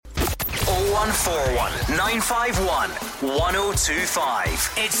0141 951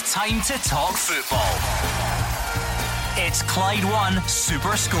 1025. It's time to talk football. It's Clyde One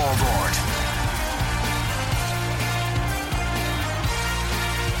Super Scoreboard.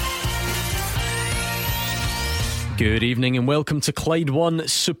 Good evening and welcome to Clyde One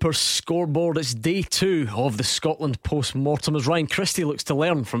Super Scoreboard. It's day 2 of the Scotland post-mortem as Ryan Christie looks to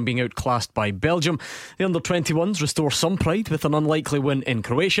learn from being outclassed by Belgium. The under-21s restore some pride with an unlikely win in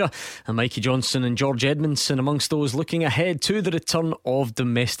Croatia, and Mikey Johnson and George Edmondson amongst those looking ahead to the return of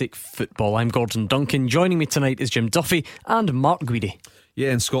domestic football. I'm Gordon Duncan. Joining me tonight is Jim Duffy and Mark Guidi.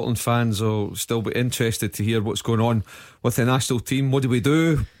 Yeah, and Scotland fans will still be interested to hear what's going on with the national team. What do we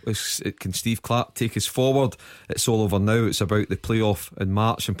do? Can Steve Clarke take us forward? It's all over now. It's about the playoff in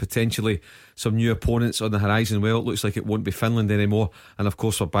March and potentially some new opponents on the horizon. Well, it looks like it won't be Finland anymore. And of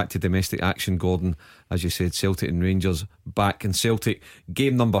course we're back to domestic action, Gordon. As you said, Celtic and Rangers back. And Celtic,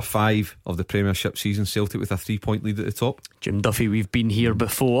 game number 5 of the Premiership season. Celtic with a 3-point lead at the top. Jim Duffy, we've been here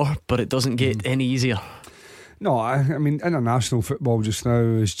before, but it doesn't get any easier. No, I mean, international football just now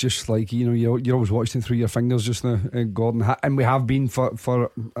is just like, you're always watching through your fingers just now, Gordon. And we have been for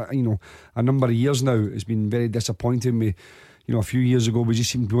a number of years now. It's been very disappointing. A few years ago we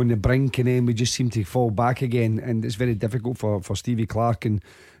just seemed to be on the brink, and then we just seem to fall back again. And it's very difficult for Stevie Clarke and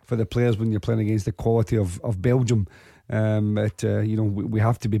for the players when you're playing against the quality of Belgium. We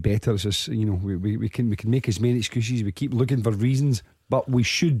have to be better. It's just, we can make as many excuses. We keep looking for reasons, but we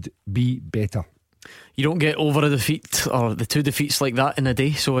should be better. You don't get over a defeat or the 2 defeats like that in a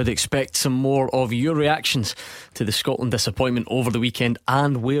day, so I'd expect some more of your reactions to the Scotland disappointment over the weekend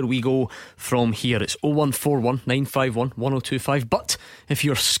and where we go from here. It's 0141 951 1025. But if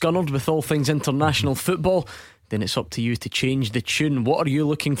you're scunnered with all things international football, then it's up to you to change the tune. What are you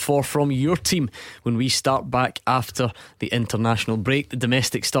looking for from your team when we start back after the international break? The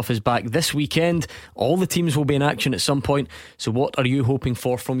domestic stuff is back this weekend. All the teams will be in action at some point. So what are you hoping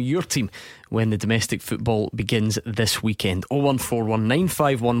for from your team when the domestic football begins this weekend? 0141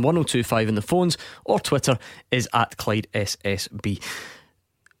 951 1025 in the phones, or Twitter is at Clyde SSB.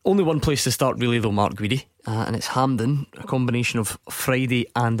 Only one place to start really though, Mark Guidi, and it's Hampden. A combination of Friday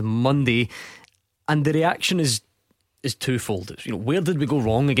and Monday. And the reaction is twofold. Where did we go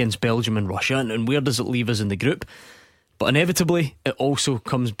wrong against Belgium and Russia, and where does it leave us in the group? But inevitably it also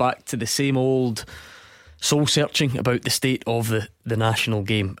comes back to the same old soul searching about the state of the national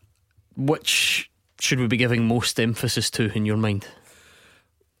game. Which should we be giving most emphasis to in your mind?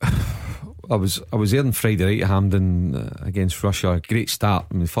 I was there on Friday night at Hampden against Russia. Great start.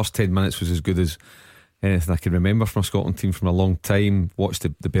 I mean, the first 10 minutes was as good as anything I can remember from a Scotland team from a long time. Watched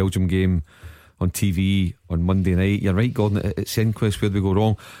the Belgium game on TV on Monday night. You're right, Gordon, it's Enquest. Where do we go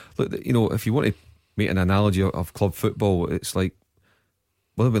wrong? Look, if you want to make an analogy of club football, it's like,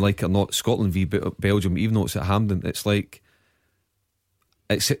 whether we like it or not, Scotland v Belgium, even though it's at Hampden, it's like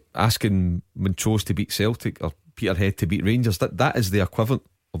it's asking Montrose to beat Celtic or Peterhead to beat Rangers. That is the equivalent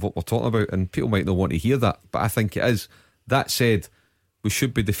of what we're talking about, and people might not want to hear that, but I think it is. That said, we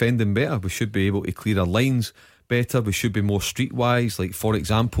should be defending better. We should be able to clear our lines better. We should be more streetwise. Like, for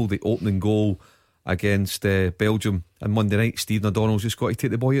example, the opening goal against Belgium on Monday night, Stephen O'Donnell's just got to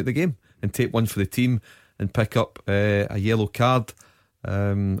take the boy out of the game and take one for the team and pick up a yellow card.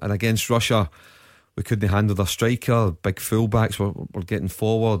 And against Russia, we couldn't handle their striker. Big fullbacks were getting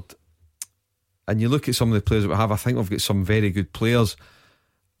forward. And you look at some of the players that we have, I think we've got some very good players.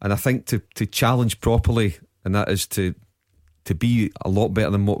 And I think to challenge properly, and that is to be a lot better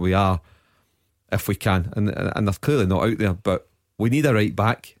than what we are, if we can. And they're clearly not out there, but we need a right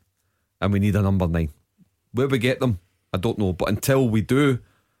back and we need a number 9. Where we get them, I don't know, but until we do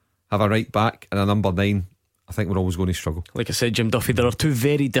have a right back and a number 9, I think we're always going to struggle. Like I said, Jim Duffy, there are 2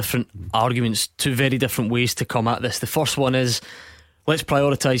 very different arguments, 2 very different ways to come at this. The first one is, let's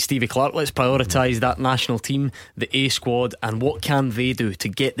prioritise Stevie Clarke, let's prioritise that national team, the A squad, and what can they do to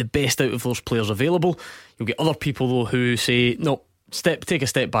get the best out of those players available. You'll get other people though who say, no, take a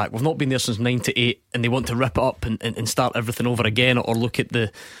step back, we've not been there since 98, and they want to rip it up and start everything over again, or look at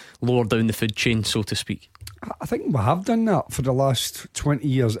the lower down the food chain, so to speak. I think we have done that for the last 20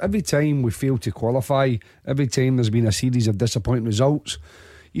 years. Every time we fail to qualify, every time there's been a series of disappointing results,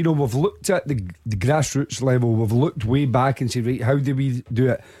 we've looked at the grassroots level, we've looked way back and said, right, how do we do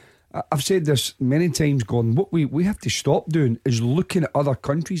it? I've said this many times, Gordon. What we have to stop doing is looking at other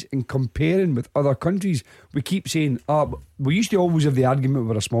countries and comparing with other countries. We keep saying, we used to always have the argument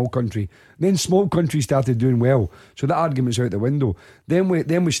we're a small country. Then small countries started doing well, so that argument's out the window. Then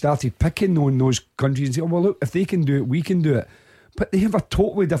we started picking on those countries and saying, well, look, if they can do it, we can do it. But they have a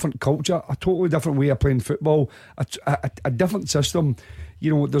totally different culture, a totally different way of playing football, a different system.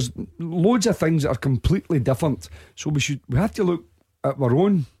 there's loads of things that are completely different. So we have to look at our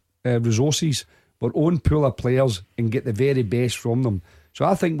own resources, our own pool of players, and get the very best from them. So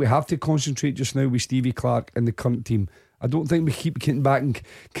I think we have to concentrate just now with Stevie Clarke and the current team. I don't think we keep getting back,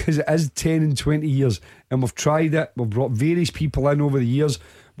 because it is 10 and 20 years and we've tried it. We've brought various people in over the years.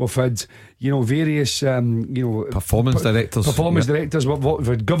 We've had various performance directors. We've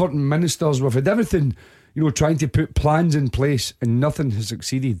had government ministers. We've had everything, trying to put plans in place, and nothing has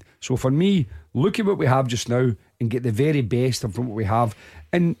succeeded. So for me, look at what we have just now and get the very best from what we have.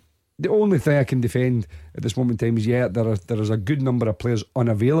 And the only thing I can defend at this moment in time is there is a good number of players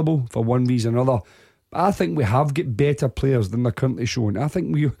unavailable for one reason or another. I think we have got better players than they're currently showing. I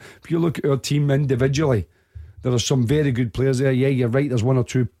think if you look at our team individually, there are some very good players there. Yeah, you're right, there's one or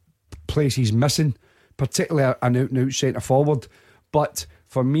two places missing, particularly an out-and-out centre forward. But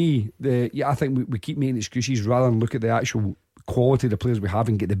for me, I think we keep making excuses rather than look at the actual quality of the players we have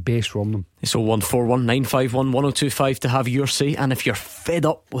and get the best from them. It's 0141 951 1025 to have your say. And if you're fed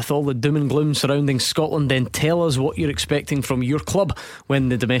up with all the doom and gloom surrounding Scotland, then tell us what you're expecting from your club when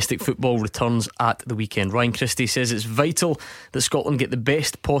the domestic football returns at the weekend. Ryan Christie says it's vital that Scotland get the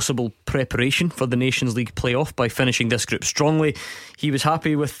best possible preparation for the Nations League playoff by finishing this group strongly. He was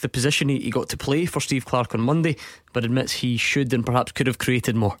happy with the position he got to play for Steve Clarke on Monday, but admits he should and perhaps could have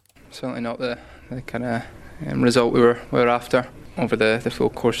created more. Certainly not the kind of result we were after. Over the full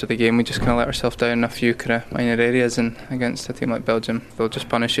course of the game, we just kind of let ourselves down in a few kind of minor areas, and against a team like Belgium, they'll just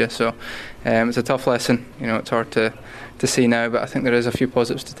punish you. So it's a tough lesson. It's hard to see now, but I think there is a few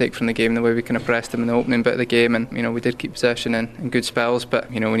positives to take from the game, the way we kind of pressed them in the opening bit of the game, and we did keep possession in good spells, but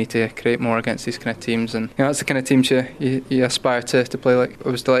we need to create more against these kind of teams, and that's the kind of teams you aspire to play like. I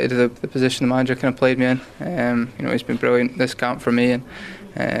was delighted with the position the manager kind of played me in. He's been brilliant this camp for me, and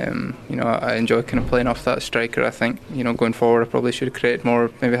I enjoy kind of playing off that striker. I think going forward I probably should have created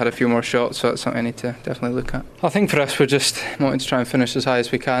more, maybe had a few more shots, so that's something I need to definitely look at. I think for us, we're just wanting to try and finish as high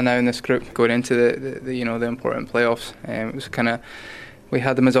as we can now in this group, going into the important playoffs. It was kind of, we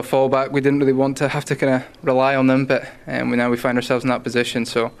had them as a fallback. We didn't really want to have to kind of rely on them, but now we find ourselves in that position.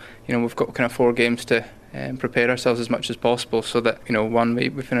 So we've got kind of 4 games to prepare ourselves as much as possible, so that one, we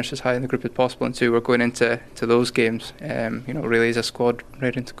finish as high in the group as possible, and 2, we're going into those games really as a squad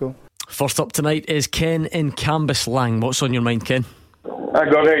ready to go. First up tonight is Ken in Cambuslang. What's on your mind, Ken? I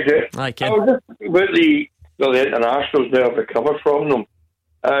got it. Hi, Ken. I was just about the internationals now I've recovered from them.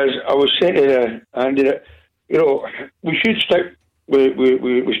 As I was saying to Andy, we should stick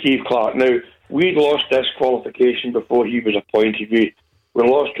with Steve Clarke. Now, we'd lost this qualification before he was appointed. We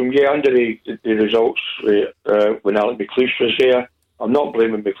lost him, under the results when Alec McLeish was there. I'm not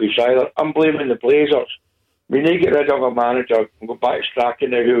blaming McLeish either. I'm blaming the Blazers. When they get rid of a manager and go back to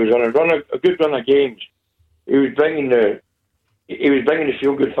Strachan now, who was on a good run of games, he was bringing the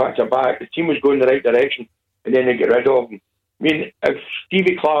feel-good factor back. The team was going the right direction, and then they get rid of him. I mean, if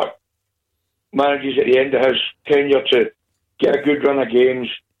Stevie Clarke manages at the end of his tenure to get a good run of games,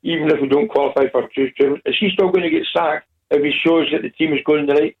 even if we don't qualify for two, is he still going to get sacked if he shows that the team is going in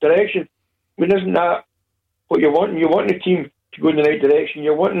the right direction? I mean, isn't that what you're wanting? You're wanting the team to go in the right direction.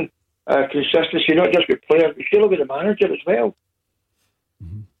 You're wanting consistency, not just with players, but still with the manager as well.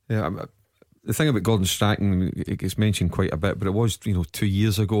 Yeah, the thing about Gordon Strachan, it gets mentioned quite a bit, but it was 2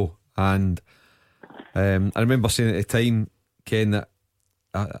 years ago, and I remember saying at the time, Ken, that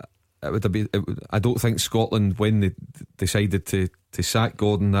I don't think Scotland, when they decided to sack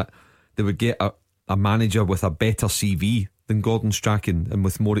Gordon, that they would get a manager with a better CV than Gordon Strachan and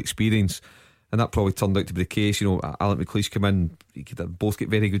with more experience. And that probably turned out to be the case. Alec McLeish came in, he could both get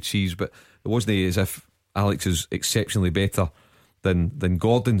very good C's, but it wasn't as if Alex is exceptionally better than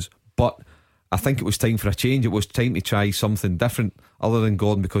Gordon's. But I think it was time for a change. It was time to try something different other than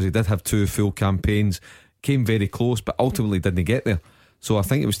Gordon, because he did have 2 full campaigns, came very close, but ultimately didn't get there. So I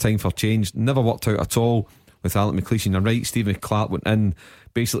think it was time for change. Never worked out at all with Alec McLeish. And you're right, Stephen Clarke went in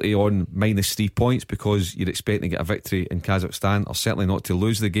basically on -3 points, because you're expecting to get a victory in Kazakhstan, or certainly not to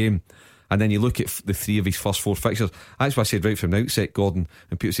lose the game. And then you look at the 3 of his first 4 fixtures. That's why I said right from the outset, Gordon,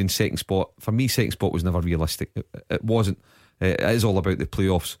 and people saying second spot. For me, second spot was never realistic. It wasn't. It is all about the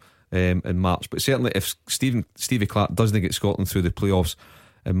playoffs in March. But certainly if Stevie Clarke doesn't get Scotland through the playoffs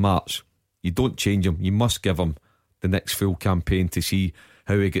in March, you don't change him. You must give him the next full campaign to see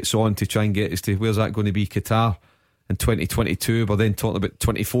how he gets on, to try and get us to, where's that going to be, Qatar in 2022. But then talking about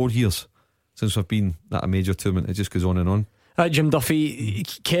 24 years since we've been at a major tournament. It just goes on and on. Jim Duffy,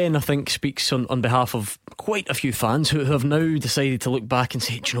 Ken, I think, speaks on behalf of quite a few fans who have now decided to look back and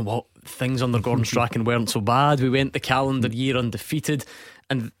say, do you know what, things under Gordon Strachan weren't so bad. We went the calendar year undefeated,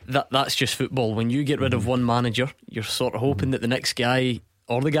 and that's just football. When you get rid of one manager, you're sort of hoping that the next guy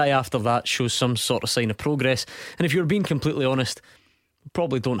or the guy after that shows some sort of sign of progress. And if you're being completely honest,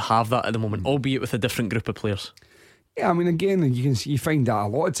 probably don't have that at the moment, albeit with a different group of players. Yeah, I mean, again, you find that a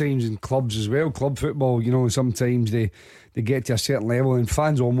lot of times in clubs as well. Club football, sometimes they get to a certain level and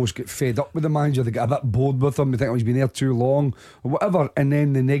fans almost get fed up with the manager. They get a bit bored with him. They think, oh, he's been there too long or whatever, and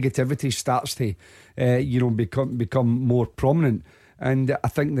then the negativity starts to become more prominent. And I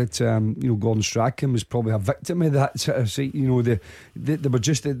think that Gordon Strachan was probably a victim of that sort of.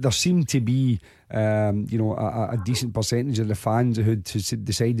 There seemed to be a decent percentage of the fans who had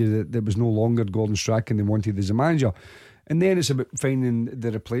decided that it was no longer Gordon Strachan they wanted as a manager. And then it's about finding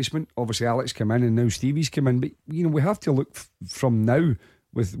the replacement. Obviously Alex came in and now Stevie's come in, but we have to look from now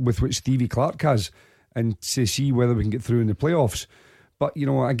with what Stevie Clarke has and to see whether we can get through in the playoffs. But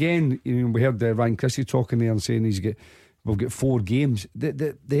again, we heard Ryan Christie talking there and saying we've got 4 games.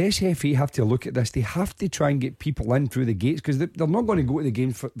 The SFA have to look at this. They have to try and get people in through the gates, because they're not going to go to the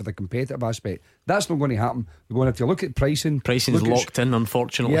game with a competitive aspect. That's not going to happen. They're going to have to look at pricing. Pricing's locked in,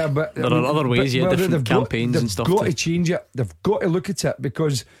 unfortunately. Yeah, but there are other ways, different campaigns and stuff. They've got to change it. They've got to look at it,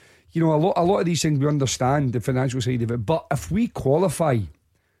 because a lot of these things, we understand the financial side of it. But if we qualify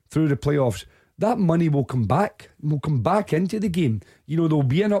through the playoffs, that money will come back. Will come back into the game. There'll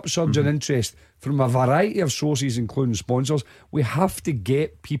be an upsurge in interest from a variety of sources, including sponsors. We have to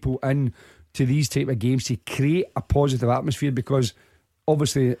get people in to these type of games to create a positive atmosphere, because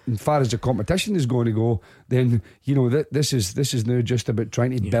obviously, as far as the competition is going to go, then this is now just about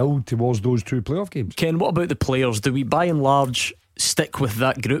trying to build towards those 2 playoff games. Ken, what about the players? Do we by and large stick with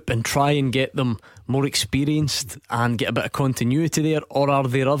that group and try and get them more experienced and get a bit of continuity there, or are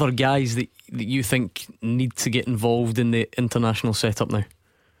there other guys that you think need to get involved in the international setup now?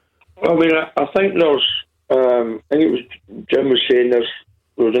 I mean, I think there's I think it was Jim was saying there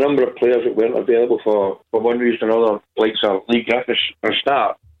was a number of players that weren't available for one reason or another, like Lee Griffiths or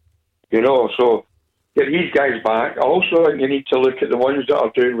start, so get these guys back. I also think you need to look at the ones that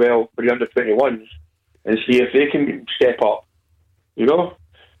are doing well for the under-21s and see if they can step up. We've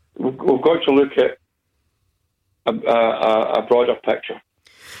got to look at a broader picture.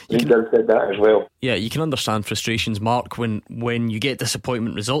 You can said that as well. Yeah, you can understand frustrations, Mark, when you get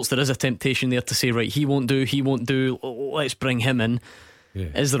disappointment results. There is a temptation there to say, right, he won't do, let's bring him in. Yeah.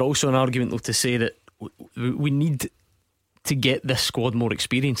 Is there also an argument though to say that we need to get this squad more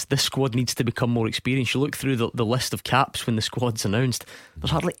experienced? This squad needs to become more experienced. You look through the list of caps when the squad's announced,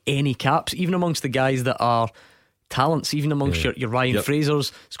 there's hardly any caps, even amongst the guys that are talents, even amongst your Ryan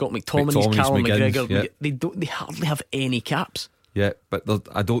Frasers, Scott McTominay's, Callum McGregor. They hardly have any caps. Yeah, but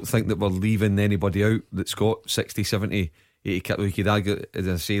I don't think that we're leaving anybody out that's got 60, 70, 80 caps. We could argue, as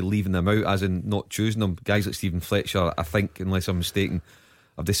I say, leaving them out as in not choosing them. Guys like Stephen Fletcher, I think, unless I'm mistaken,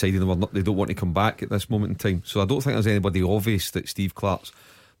 have decided they don't want to come back at this moment in time. So I don't think there's anybody obvious that Steve Clarke's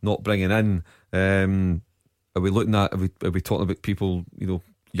not bringing in. Are we looking at, are we talking about people,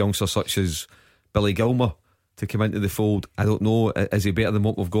 youngsters such as Billy Gilmour to come into the fold? I don't know. Is he better than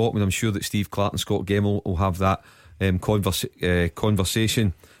what we've got? I mean, I'm sure that Steve Clarke and Scott Gemmell will have that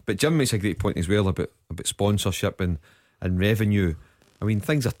conversation. But Jim makes a great point as well about sponsorship and revenue. I mean,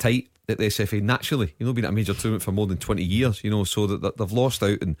 things are tight at the SFA naturally. Been at a major tournament for more than 20 years. So that they've lost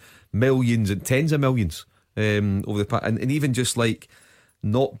out in millions and tens of millions over the past, and even just like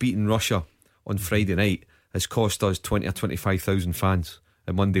not beating Russia on Friday night has cost us 20 or 25,000 fans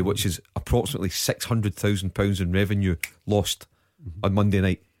on Monday, which is approximately £600,000 in revenue lost on Monday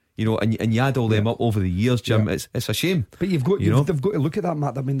night. And you add all them up over the years, Jim. It's a shame. But they've got to look at that,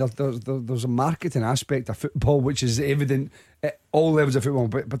 Matt. I mean, there's a marketing aspect of football which is evident at all levels of football,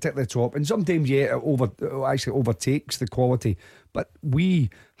 but particularly top. And sometimes, it actually overtakes the quality. But we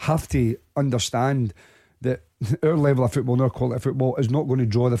have to understand that our level of football and our quality of football is not going to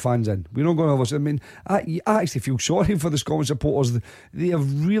draw the fans in. We're not going to. I mean, I actually feel sorry for the Scotland supporters. They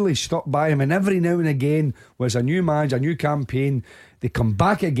have really stuck by him, and every now and again, when it's a new manager, a new campaign, they come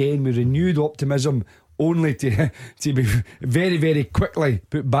back again with renewed optimism, only to be very, very quickly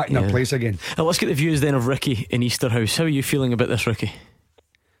put back in their place again. Now let's get the views then of Ricky in Easterhouse. How are you feeling about this, Ricky?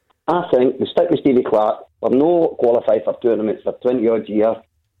 I think we stick with Stevie Clarke. We're not qualified for tournaments for 20 odd years.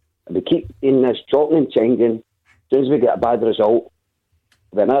 And we keep in this chopping and changing. As soon as we get a bad result,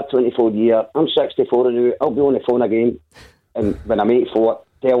 we're in our 24th year. I'm 64 now. I'll be on the phone again, and when I'm 84,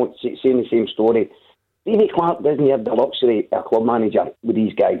 saying the same story. Stevie Clarke doesn't have the luxury of a club manager with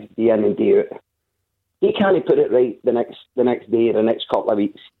these guys day in and day out. He can't put it right the next day or the next couple of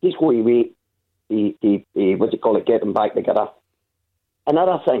weeks. He's going to wait. Get them back together.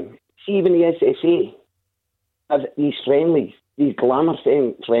 Another thing, see, even the SSA have these friendlies, these glamour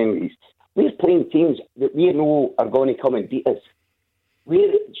friendlies. We're playing teams that we know are going to come and beat us.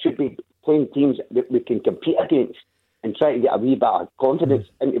 We should be playing teams that we can compete against and try to get a wee bit of confidence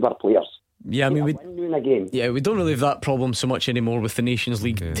into our players. Yeah, I mean, we don't really have that problem so much anymore with the Nations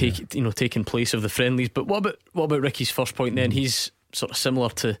League taking place of the friendlies. But what about Ricky's first point then? He's sort of similar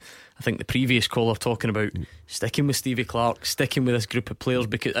to, I think, the previous caller, talking about sticking with Stevie Clarke, sticking with this group of players,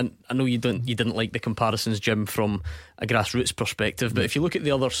 because, and I know you didn't like the comparisons, Jim, from a grassroots perspective, but if you look at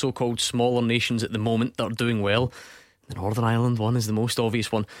the other so-called smaller nations at the moment that are doing well, the Northern Ireland one is the most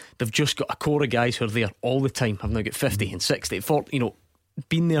obvious one. They've just got a core of guys who are there all the time. I've now got 50 and 60 and 40,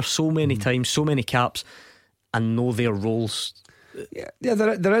 been there so many times, so many caps, and know their roles. Yeah,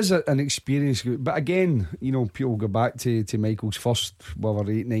 there is an experience, but again, people go back to Michael's first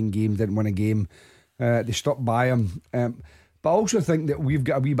 8-9 games, didn't win a game. They stuck by him, but I also think that we've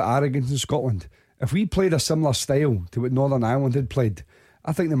got a wee bit of arrogance in Scotland. If we played a similar style to what Northern Ireland had played,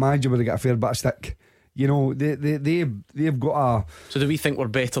 I think the manager would have got a fair bit of stick. They've got a. So do we think we're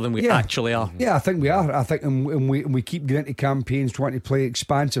better than we actually are? Yeah, I think we are. I think, and we keep getting into campaigns trying to play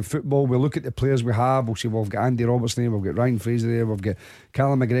expansive football. We look at the players we have. We'll say, we've got Andy Robertson there, we've got Ryan Fraser there, we've got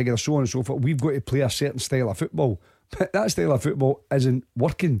Callum McGregor, so on and so forth. We've got to play a certain style of football, but that style of football isn't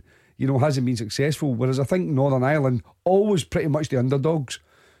working. Hasn't been successful. Whereas I think Northern Ireland, always pretty much the underdogs,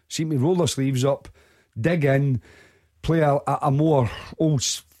 seem to roll their sleeves up, dig in, play a more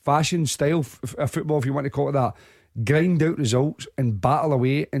old-fashioned style of football, if you want to call it that, grind out results and battle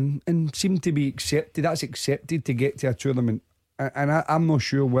away and seem to be accepted. That's accepted to get to a tournament. And I'm not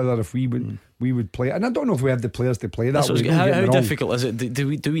sure whether if we would play it. And I don't know if we have the players to play that. How difficult is it?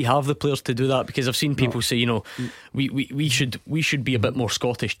 Do we have the players to do that? Because I've seen people say, we should be a bit more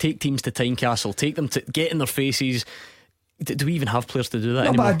Scottish. Take teams to Tynecastle, take them to get in their faces. Do we even have players to do that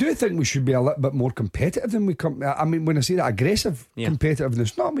anymore? But I do think we should be a little bit more competitive than we come. I mean, when I say that, aggressive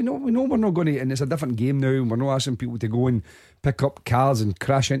competitiveness. No, we know we're not going to, and it's a different game now, and we're not asking people to go and pick up cars and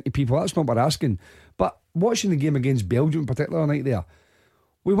crash into people. That's not what we're asking. But watching the game against Belgium, particular night there,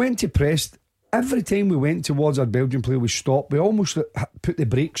 we went to press. Every time we went towards our Belgian player, we stopped. We almost put the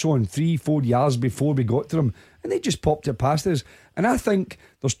brakes on 3-4 yards before we got to them, and they just popped it past us. And I think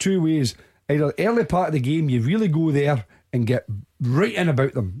there's two ways. Either early part of the game, you really go there and get right in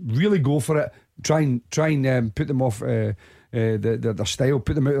about them, really go for it, try and put them off their style,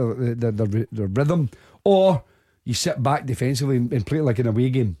 put them out of their rhythm, or you sit back defensively and play it like an away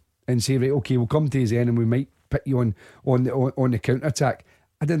game and say, right, okay, we'll come to his end and we might put you on the counter attack.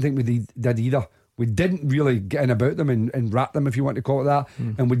 I didn't think we did either. We didn't really get in about them and rat them, if you want to call it that,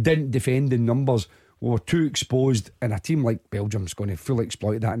 and we didn't defend in numbers. We were too exposed, and a team like Belgium's going to fully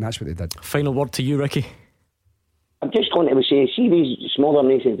exploit that, and that's what they did. Final word to you, Ricky. I'm just going to say, see these smaller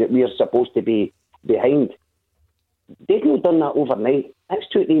nations that we are supposed to be behind, they've not done that overnight. It's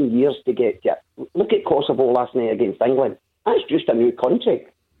took them years to get to. Look at Kosovo last night against England. That's just a new country.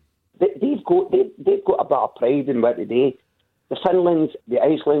 They've got a bit of pride in what they do. The Finlands, the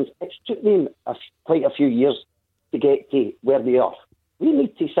Icelands, it's took them quite a few years to get to where they are. We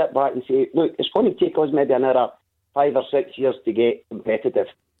need to sit back and say, look, it's going to take us maybe another 5 or 6 years to get competitive.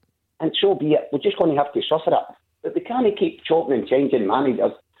 And so be it. We're just going to have to suffer it. But we can't keep chopping and changing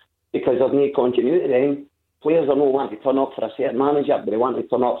managers because there's no continuity then. Players are not wanting to turn up for a certain manager, but they want to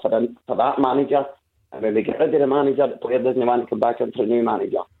turn up for that manager. And when they get rid of the manager, the player doesn't want to come back in for a new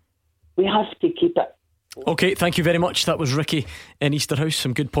manager. We have to keep it. Okay, thank you very much. That was Ricky in Easterhouse.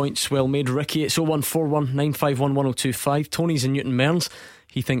 Some good points, well made, Ricky. It's 0141 951 1025. Tony's in Newton Mearns.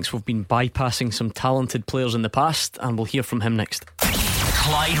 He thinks we've been bypassing some talented players in the past, and we'll hear from him next.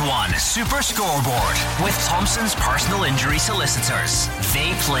 Clyde One Super Scoreboard with Thompson's personal injury solicitors.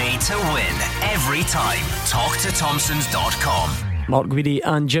 They play to win every time. Talk to Thompsons.com. Mark Guidi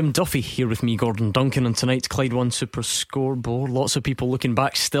and Jim Duffy here with me, Gordon Duncan, on tonight's Clyde One Super Scoreboard. Lots of people looking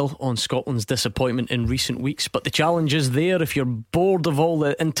back still on Scotland's disappointment in recent weeks, but the challenge is there. If you're bored of all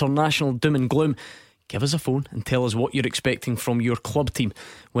the international doom and gloom, give us a phone and tell us what you're expecting from your club team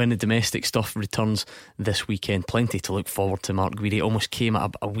when the domestic stuff returns this weekend. Plenty to look forward to, Mark Guidi. It almost came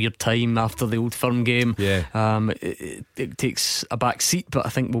at a weird time after the Old Firm game. It takes a back seat, but I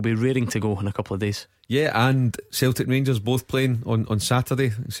think we'll be raring to go in a couple of days. Yeah, and Celtic Rangers both playing on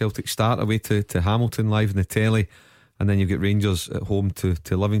Saturday. Celtic start away to Hamilton live in the telly, and then you get Rangers at home to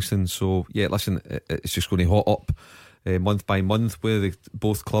Livingston. So yeah, listen, it's just going to hot up month by month where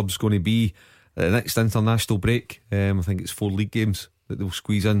both clubs going to be at the next international break. I think it's 4 league games that they'll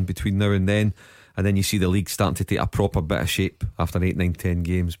squeeze in between now and then you see the league starting to take a proper bit of shape after 8, 9, 10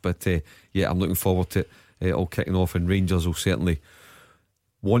 games. But yeah, I'm looking forward to it all kicking off, and Rangers will certainly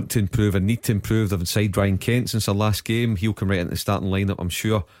want to improve and need to improve. They've inside Ryan Kent since their last game. He'll come right into the starting lineup, I'm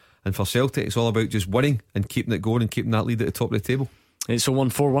sure. And for Celtic, it's all about just winning and keeping it going and keeping that lead at the top of the table. It's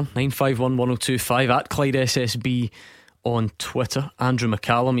 0141 951 1025 at Clyde SSB on Twitter. Andrew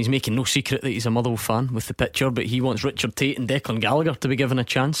McCallum, he's making no secret that he's a Motherwell fan with the picture, but he wants Richard Tate and Declan Gallagher to be given a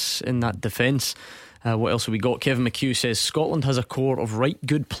chance in that defence. What else have we got? Kevin McHugh says Scotland has a core of right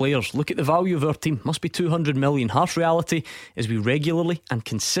good players. Look at the value of our team, must be 200 million. Harsh reality is we regularly and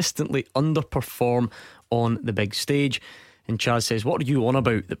consistently underperform on the big stage. And Chaz says, what are you on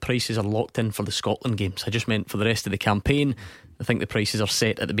about? The prices are locked in for the Scotland games. I just meant for the rest of the campaign. I think the prices are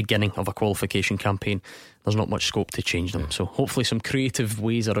set at the beginning of a qualification campaign. There's not much scope to change them. So hopefully some creative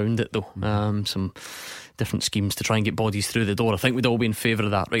ways around it though. Some different schemes to try and get bodies through the door. I think we'd all be in favour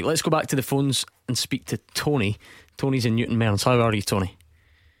of that. Right, let's go back to the phones and speak to Tony. Tony's in Newton Mearns. How are you, Tony?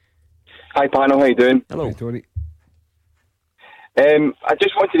 Hi panel, how you doing? Hello. Hi, Tony. I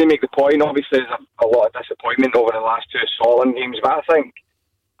just wanted to make the point, obviously there's a lot of disappointment over the last two Scotland games, but I think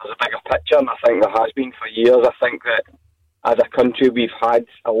there's a bigger picture, and I think there has been for years. I think that as a country we've had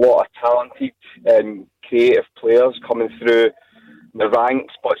a lot of talented and creative players coming through the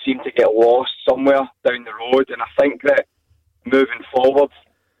ranks, but seem to get lost somewhere down the road. And I think that moving forward,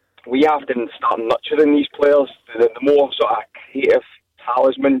 we have to start nurturing these players, the more sort of creative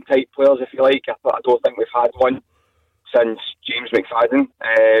talisman type players, if you like. I don't think we've had one since James McFadden,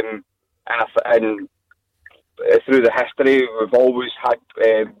 and through the history we've always had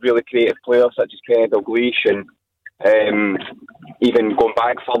really creative players such as Kenny Dalglish, and even going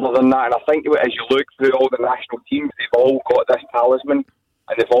back further than that. And I think as you look through all the national teams, they've all got this talisman,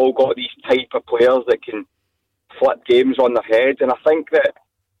 and they've all got these type of players that can flip games on their heads. And I think that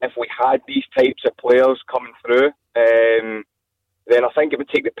if we had these types of players coming through, then I think it would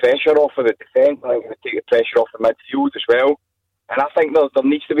take the pressure off of the defence. I think it would take the pressure off the midfield as well. And I think there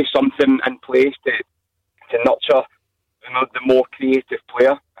needs to be something in place to nurture the more creative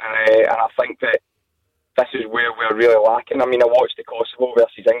player. And I think that this is where we're really lacking. I mean, I watched the Kosovo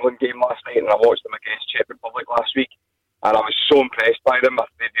versus England game last night, and I watched them against Czech Republic last week, and I was so impressed by them.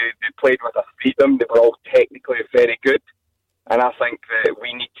 They played with a freedom. They were all technically very good. And I think that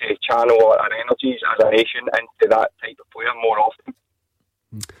we need to channel our energies as a nation into that type of player more often.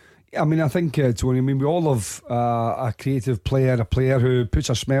 I mean, I think, Tony, we all love a creative player, a player who puts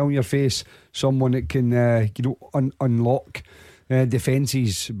a smile on your face, someone that can unlock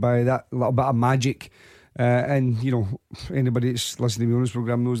defences by that little bit of magic. And anybody that's listening to me on this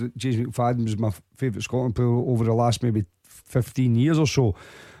programme knows that James McFadden was my favourite Scotland player over the last maybe 15 years or so.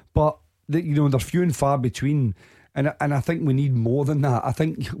 But they're few and far between. And I think we need more than that. I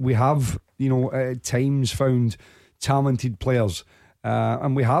think we have, at times found talented players,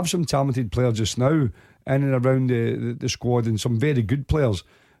 and we have some talented players just now in and around the squad, and some very good players.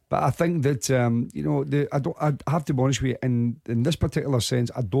 But I think that I have to be honest with you, in this particular sense,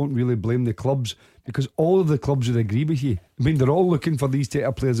 I don't really blame the clubs, because all of the clubs would agree with you. I mean, they're all looking for these type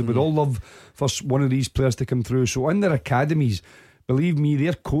of players, and would all love for one of these players to come through. So in their academies, believe me,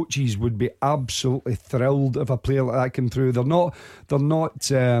 their coaches would be absolutely thrilled if a player like that came through. They're not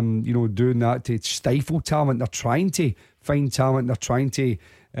doing that to stifle talent. They're trying to find talent. They're trying to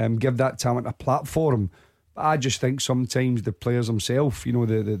give that talent a platform. But I just think sometimes the players themselves,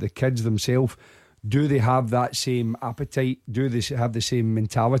 the kids themselves, do they have that same appetite? Do they have the same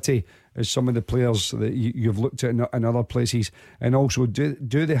mentality as some of the players that you've looked at in other places? And also, do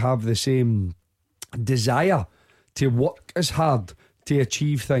they have the same desire to work as hard to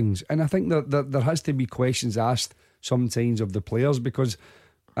achieve things? And I think that there has to be questions asked sometimes of the players, because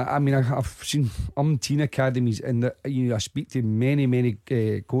I mean, I've seen umpteen academies, and I speak to many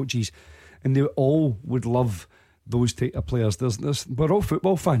coaches, and they all would love those type of players. We're all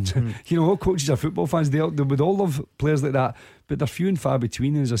football fans. All coaches are football fans. They would all love players like that, but they're few and far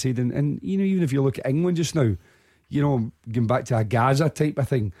between, as I said. And even if you look at England just now, going back to a Gaza type of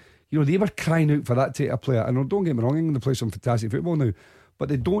thing, they were crying out for that type of player. And don't get me wrong, England play some fantastic football now, but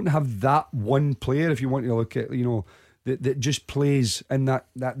they don't have that one player, if you want to look at, that just plays in that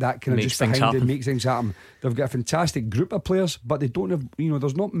kind of just behind it, makes things happen. They've got a fantastic group of players, but they don't have,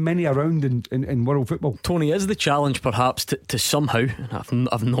 there's not many around in world football. Tony, is the challenge perhaps to somehow,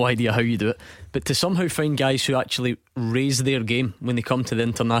 I've no idea how you do it, but to somehow find guys who actually raise their game when they come to the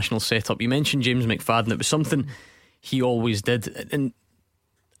international setup? You mentioned James McFadden. It was something he always did, and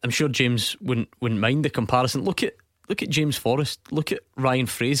I'm sure James wouldn't mind the comparison. Look at James Forrest, look at Ryan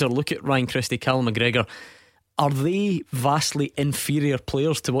Fraser, look at Ryan Christie, Callum McGregor. Are they vastly inferior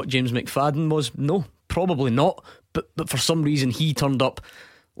players to what James McFadden was? No, probably not. But for some reason he turned up,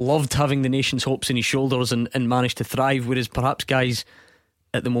 loved having the nation's hopes on his shoulders, and managed to thrive, whereas perhaps guys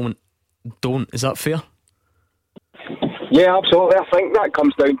at the moment don't. Is that fair? Yeah, absolutely. I think that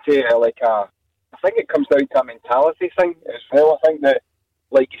comes down to a think it comes down to a mentality thing as well. I think that,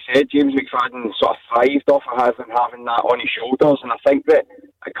 like you said, James McFadden sort of thrived off of having that on his shoulders, and I think that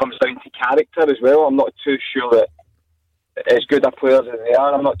it comes down to character as well. I'm not too sure that as good a players as they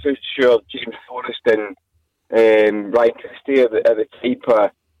are, I'm not too sure James Forrest and Ryan Christie are the type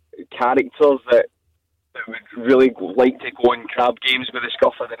of characters that would really like to go and grab games with the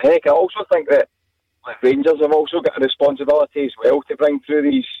scruff of the neck. I also think that Rangers have also got a responsibility as well to bring through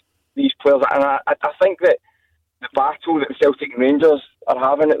these players, and I think that the battle that Celtic and Rangers are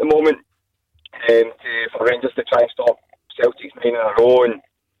having at the moment for Rangers to try and stop Celtic's 9 in a row, and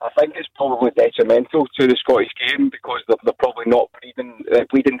I think it's probably detrimental to the Scottish game because they're probably not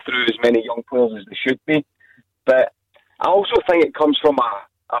bleeding through as many young players as they should be. But I also think it comes from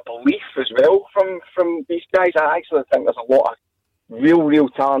a belief as well from these guys. I actually think there's a lot of real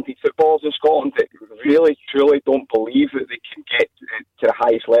talented footballers in Scotland that really, truly don't believe that they can get to the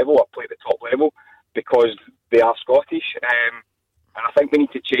highest level or play at the top level because they are Scottish. And I think we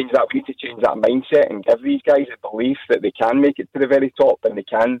need to change that. We need to change that mindset and give these guys a belief that they can make it to the very top and they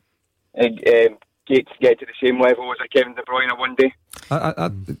can get to the same level as a Kevin De Bruyne one day.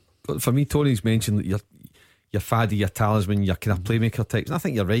 For me, Tony's mentioned that your faddy, your talisman, your kind of playmaker types, and I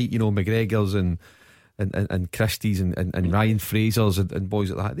think you're right. You know, McGregor's and Christie's and Ryan Fraser's and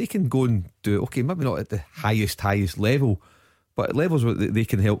boys like that, they can go and do okay, maybe not at the highest level, but at levels where they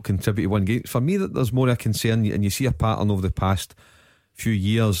can help contribute to one game. For me, that there's more a concern, and you see a pattern over the past few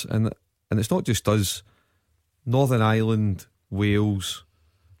years, and it's not just us. Northern Ireland, Wales,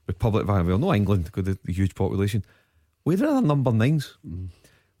 Republic of Ireland, well, not England because of the huge population. Where are our number 9s?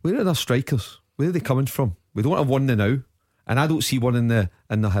 Where are our strikers? Where are they coming from? We don't have one now, and I don't see one in the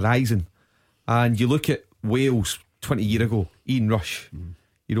horizon. And you look at Wales 20 years ago, Ian Rush,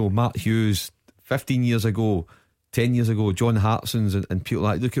 you know, Matt Hughes, 15 years ago, 10 years ago, John Hartson's and people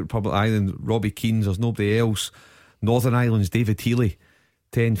like that. Look at Republic of Ireland, Robbie Keane's, there's nobody else. Northern Ireland's David Healy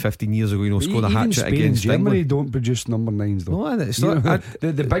 10, 15 years ago, you know, scored a hat-trick against Germany England. don't produce number 9s though. No, it's not.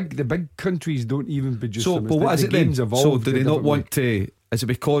 The big countries don't even produce them. But what is it then? So do they not want to? Is it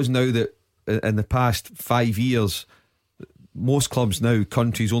because now that in the past 5 years most clubs now,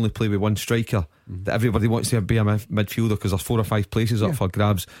 countries only play with one striker, that everybody wants to be a midfielder because there's 4 or 5 places up for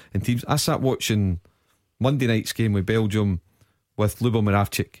grabs in teams? I sat watching Monday night's game with Belgium with Lubo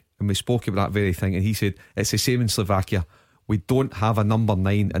Moravcik, and we spoke about that very thing, and he said it's the same in Slovakia. We don't have a number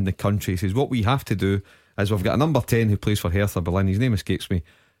 9 in the country. He says what we have to do is we've got a number 10 who plays for Hertha Berlin, his name escapes me,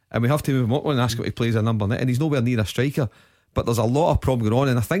 and we have to move him up and ask him if he plays a number 9, and he's nowhere near a striker. But there's a lot of problem going on,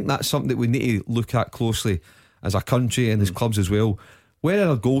 and I think that's something that we need to look at closely as a country and as clubs as well. Where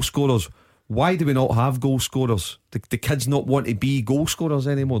are our goal scorers? Why do we not have goal scorers? The kids not want to be goal scorers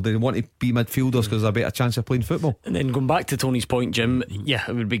anymore. They want to be midfielders because there's a better chance of playing football. And then going back to Tony's point, Jim, yeah,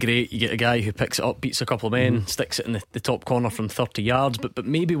 it would be great. You get a guy who picks it up, beats a couple of men, sticks it in the top corner from 30 yards. But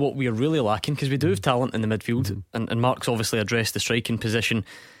maybe what we're really lacking, because we do have talent in the midfield, and Mark's obviously addressed the striking position.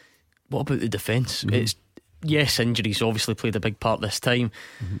 What about the defence? It's yes, injuries obviously played a big part this time,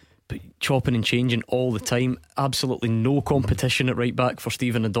 but chopping and changing all the time. Absolutely no competition at right back for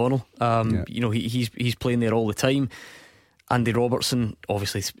Stephen O'Donnell. You know, he's playing there all the time. Andy Robertson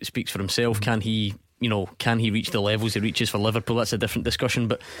obviously speaks for himself. Can he reach the levels he reaches for Liverpool? That's a different discussion.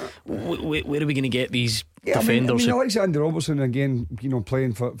 But where are we going to get these defenders? I like Andy Robertson again, you know,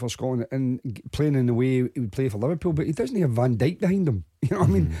 playing for Scotland and playing in the way he would play for Liverpool, but he doesn't have Van Dijk behind him. You know what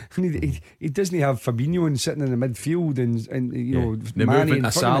I mean? He doesn't have Fabinho and sitting in the midfield and you know, the movement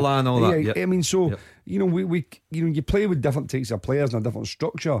of Salah and all that. I mean, so you know, we you know, you play with different types of players and a different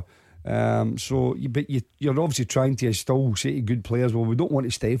structure. But you're obviously trying to still say to good players, well, we don't want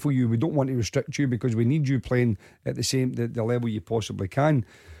to stifle you, we don't want to restrict you, because we need you playing at the level you possibly can.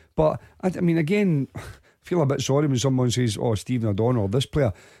 But I mean, again, I feel a bit sorry when someone says, oh, Stephen O'Donnell or this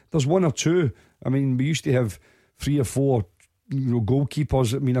player. There's one or two. I mean, we used to have 3 or 4, you know,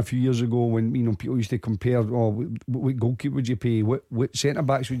 goalkeepers. I mean, a few years ago when, you know, people used to compare, oh, what goalkeeper would you pay, what centre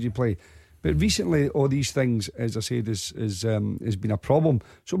backs would you play? But recently, all these things, as I said, has been a problem.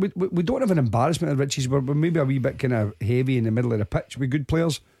 So we don't have an embarrassment at Richies. We're maybe a wee bit kind of heavy in the middle of the pitch with good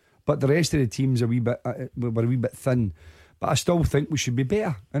players, but the rest of the teams are we're a wee bit thin. But I still think we should be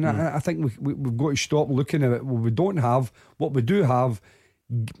better, and I think we've got to stop looking at it. Well, we don't have what we do have.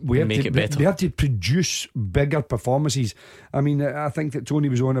 We have make to it better. We have to produce bigger performances. I mean, I think that Tony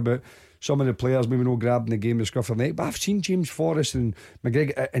was on about some of the players maybe not grabbing the game with scruff of the neck, but I've seen James Forrest and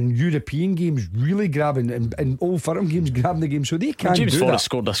McGregor in European games really grabbing, and Old Firm games grabbing the game, so they can. James do Forrest that.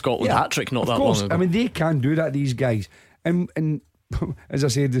 scored a Scotland hat-trick not that long ago. I mean, they can do that, these guys, and as I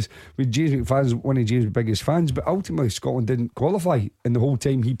said, with James McFadden's one of James' biggest fans, but ultimately Scotland didn't qualify in the whole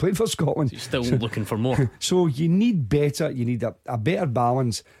time he played for Scotland. He's still looking for more. So you need better, you need a better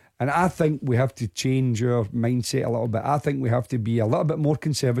balance. And I think we have to change our mindset a little bit. I think we have to be a little bit more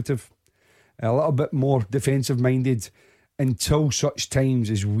conservative, a little bit more defensive minded, until such times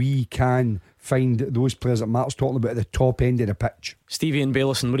as we can find those players that Mark's talking about at the top end of the pitch. Stevie and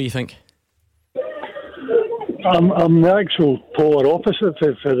Bailison, what do you think? I'm the actual polar opposite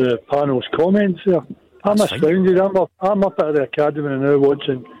for the panel's comments there. I'm That's astounded. I'm up at the academy now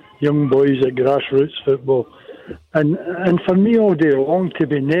watching young boys at grassroots football. And for me all day long to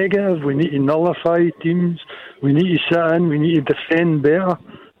be negative, we need to nullify teams, we need to sit in, we need to defend better.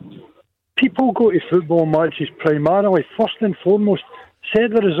 People go to football matches primarily, first and foremost,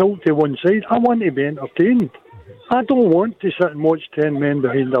 set the result to one side. I want to be entertained. I don't want to sit and watch 10 men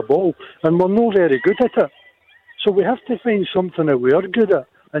behind the ball, and we're not very good at it. So we have to find something that we are good at,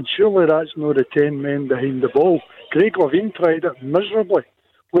 and surely that's not the 10 men behind the ball. Craig Levein tried it miserably.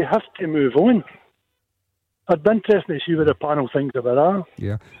 We have to move on. I'd be interested to see what the panel thinks about that.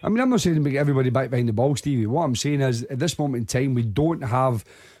 Yeah, I mean, I'm not saying to get everybody back behind the ball, Stevie. What I'm saying is, at this moment in time, we don't have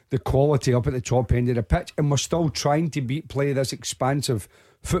the quality up at the top end of the pitch, and we're still trying to play this expansive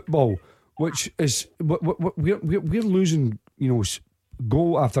football, which is we're losing,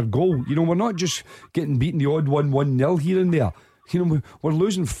 goal after goal. We're not just getting beaten the odd 1-0 here and there. We're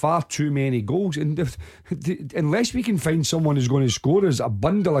losing far too many goals, and unless we can find someone who's going to score us a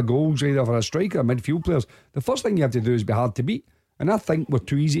bundle of goals, either for a striker or midfield players, the first thing you have to do is be hard to beat. And I think we're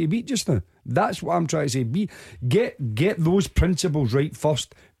too easy to beat just now. That's what I'm trying to say. Get those principles right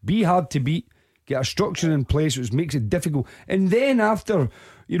first. Be hard to beat. Get a structure in place which makes it difficult. And then after,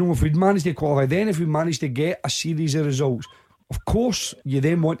 if we'd managed to qualify, then if we managed to get a series of results, of course you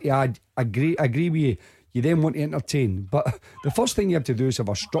then want to add, agree with you, you then want to entertain. But the first thing you have to do is have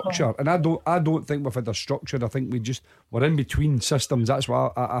a structure. And I don't think we've had a structure. I think we're in between systems. That's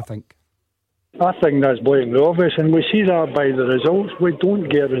what I think. I think that's blatantly obvious, and we see that by the results. We don't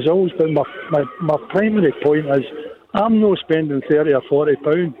get results, but my primary point is I'm not spending £30 or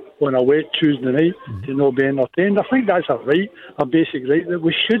 £40 on a wet Tuesday night to not be entertained. I think that's a basic right that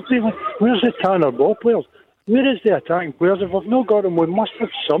we should be. Where's the Tanner ball players? Where is the attacking players? If we've not got them, we must have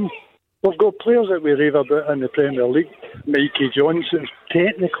some. We've got players that we rave about in the Premier League. Mikey Johnson,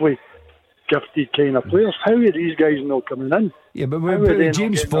 technically gifted kind of players. How are these guys not coming in? Yeah, but we had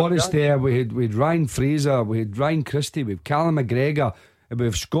James Forrest there, we had Ryan Fraser, we had Ryan Christie, we had Callum McGregor, we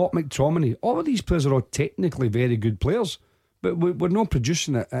have Scott McTominay. All of these players are all technically very good players, but we're not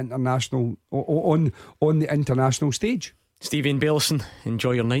producing it international on the international stage. Stevie and Bailison,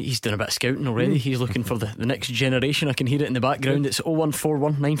 enjoy your night. He's doing a bit of scouting already. He's looking for the next generation. I can hear it in the background. It's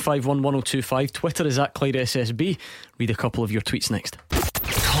 0141 951 1025. Twitter is at Clyde SSB. Read a couple of your tweets next.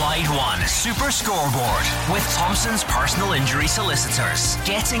 Clyde One Super Scoreboard with Thompson's personal injury solicitors.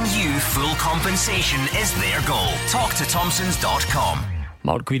 Getting you full compensation is their goal. Talk to Thompsons.com.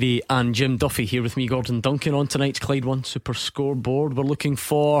 Mark Guidi and Jim Duffy here with me, Gordon Duncan, on tonight's Clyde One Super Scoreboard. We're looking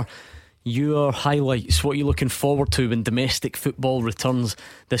for your highlights. What are you looking forward to when domestic football returns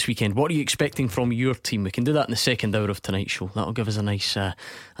this weekend? What are you expecting from your team? We can do that in the second hour of tonight's show. That'll give us a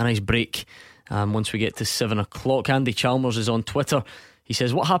nice break once we get to 7 o'clock. Andy Chalmers is on Twitter. He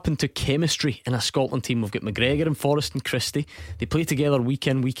says, what happened to chemistry in a Scotland team? We've got McGregor and Forrest and Christie. They play together week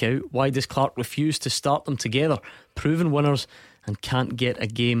in, week out. Why does Clark refuse to start them together? Proven winners and can't get a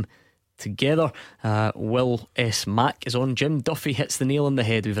game together. Will S. Mack is on. Jim Duffy hits the nail on the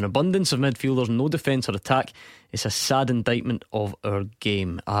head. We have an abundance of midfielders, no defence or attack. It's a sad indictment of our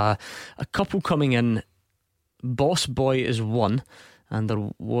game. A couple coming in. Boss Boy is one, and there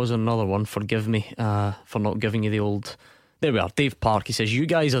was another one. Forgive me for not giving you the old. There we are. Dave Park, he says, you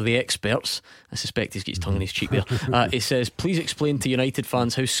guys are the experts. I suspect he's got his tongue in his cheek there. He says, please explain to United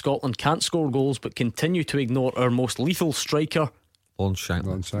fans how Scotland can't score goals but continue to ignore our most lethal striker, Lawrence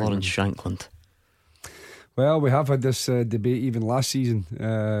Shankland. Well, we have had this debate even last season,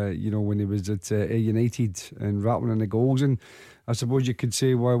 when he was at United and rattling in the goals. And I suppose you could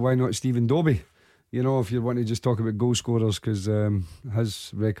say, why not Stephen Dobie? If you want to just talk about goal scorers, because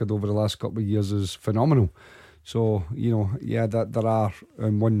his record over the last couple of years is phenomenal. So, that there are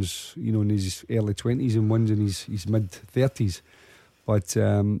ones, in his early 20s and ones in his mid 30s. But,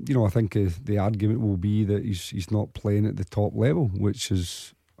 I think the argument will be that he's not playing at the top level, which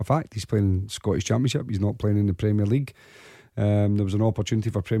is a fact. He's playing Scottish Championship. He's not playing in the Premier League. There was an opportunity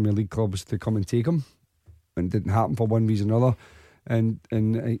for Premier League clubs to come and take him, and it didn't happen for one reason or another. And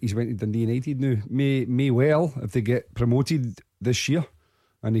he's went to Dundee United now. May well, if they get promoted this year,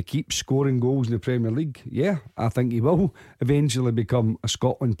 and he keeps scoring goals in the Premier League, yeah, I think he will eventually become a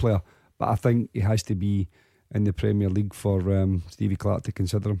Scotland player. But I think he has to be in the Premier League for Stevie Clarke to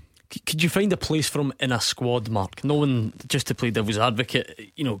consider him. Could you find a place for him in a squad, Mark? No one, just to play devil's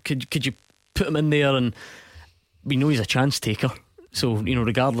advocate, could you put him in there? And we know he's a chance taker, so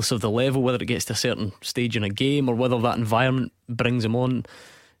regardless of the level, whether it gets to a certain stage in a game or whether that environment brings him on.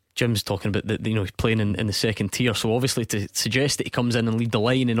 Jim's talking about that, he's playing in the second tier, so obviously to suggest that he comes in and lead the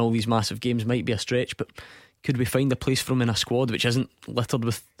line in all these massive games might be a stretch. But could we find a place for him in a squad which isn't littered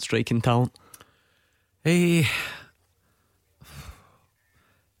with striking talent? Maybe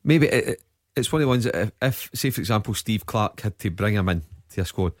it's one of the ones that if, say for example, Steve Clarke had to bring him in to a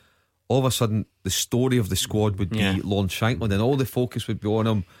squad, all of a sudden the story of the squad would be Lon Shankland, and all the focus would be on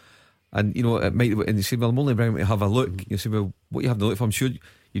him. And it might, and you say, well, I'm only bringing him to have a look. You say, well, what you have to look for? I'm sure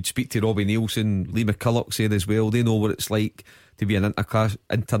you'd speak to Robbie Nielsen, Lee McCulloch said as well. They know what it's like to be an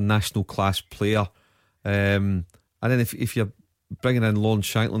international class player. And then if you're bringing in Lon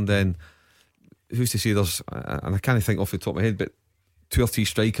Shankland, then who's to say there's, and I can't think off the top of my head, but 2 or 3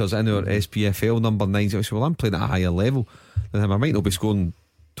 strikers in our SPFL number 9s. I say, well, I'm playing at a higher level than him. I might not be scoring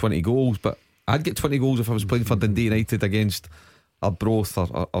 20 goals, but I'd get 20 goals if I was playing for Dundee United against Arbroath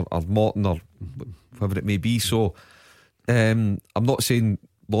or Morton or whoever it may be. So I'm not saying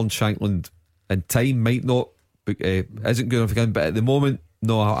Lon Shankland in time might not isn't good enough again, but at the moment,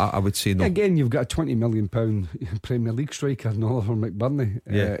 no, I would say no. Again, you've got a £20 million Premier League striker, Oliver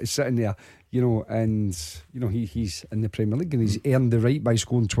McBurney, sitting there, and he's in the Premier League and he's earned the right by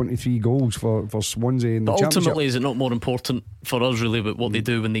scoring 23 goals for Swansea in the Championship. Ultimately, is it not more important for us really about what they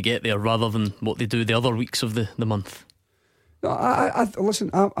do when they get there rather than what they do the other weeks of the month? No, I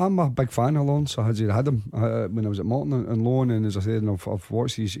listen. I'm a big fan of Lon. So I had him when I was at Morton and loan, and as I said, I've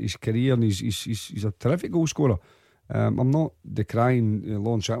watched his career, and he's a terrific goal scorer. I'm not decrying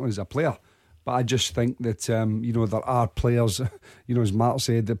Lon Shankland as a player, but I just think that there are players, as Mark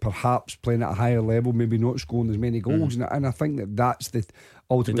said, that perhaps playing at a higher level, maybe not scoring as many goals, and I think that's the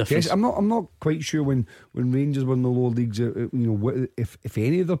ultimate test. I'm not quite sure when Rangers were in the lower leagues, if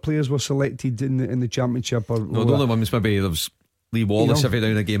any of the players were selected in the Championship or no, the only one was maybe there was Lee Wallace. Every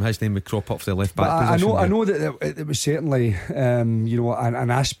down a game, his name would crop up for the left back position. I know that it was certainly an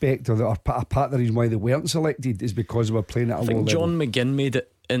aspect of a part of the reason why they weren't selected is because they were playing at a low level. John McGinn made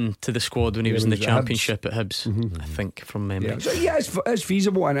it into the squad when he was in the Championship at Hibs, I think, from memory. So it's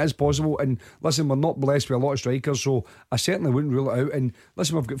feasible and it is possible. And listen, we're not blessed with a lot of strikers, so I certainly wouldn't rule it out. And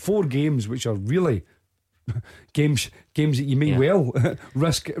listen, we've got 4 games which are really games that you may well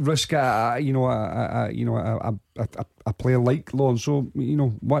risk a player like Lon. So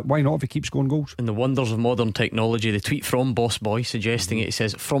why not if he keeps scoring goals? And the wonders of modern technology. The tweet from Boss Boy suggesting it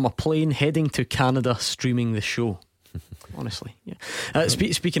says, from a plane heading to Canada streaming the show. Honestly, yeah.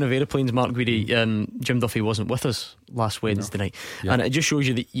 Speaking of aeroplanes, Mark Guidi, Jim Duffy wasn't with us last Wednesday night, and it just shows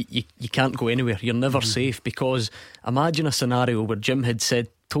you that you can't go anywhere. You're never safe, because imagine a scenario where Jim had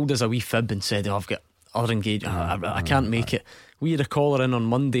told us a wee fib and said, I've got other engagement, I can't make it. We had a caller in on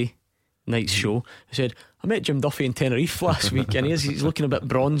Monday night's show who said, I met Jim Duffy in Tenerife last week and he's looking a bit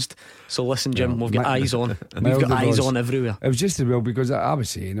bronzed. So listen, Jim, we've got eyes on. We've got eyes on everywhere. It was just as well because I was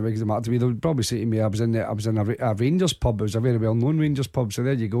saying, because it mattered to me, they would probably say to me I was in a Rangers pub. It was a very well known Rangers pub, so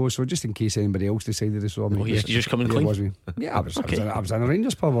there you go. So just in case anybody else decided they saw me. Oh, you just coming clean? I was in a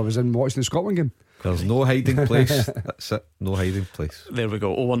Rangers pub. I was in watching the Scotland game. There's no hiding place. That's it, no hiding place. There we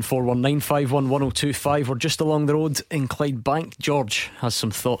go. 01419511025. We're just along the road in Clydebank. George has some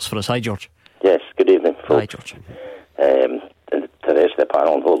thoughts for us. Hi, George. Yes, good evening, folks. Hi, George. To the rest of the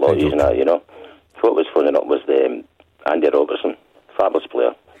panel, a whole lot of that, What was phoning up was the Andy Robertson, fabulous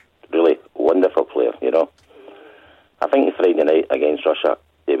player, really wonderful player, I think Friday night against Russia,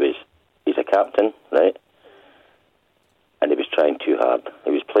 he's a captain, right? And he was trying too hard.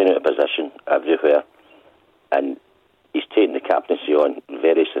 He was playing out of position everywhere, and he's taking the captaincy on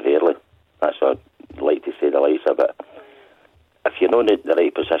very severely. That's what I'd like to say to Lisa, but if you're not in the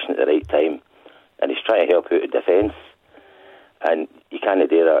right position at the right time, and he's trying to help out the defence, and you can't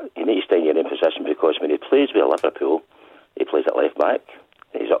do that. You need to stay in your own position, because when he plays with Liverpool, he plays at left back.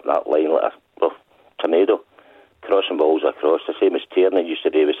 He's up that line like a tornado, crossing balls across, the same as Tierney used to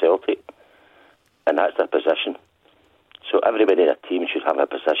do with Celtic, and that's their position. So everybody in a team should have a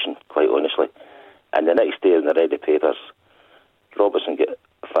position, quite honestly. And the next day in the Ready papers, Robertson got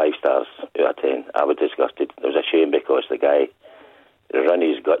 5 stars out of 10. I was disgusted. It was a shame, because the guy run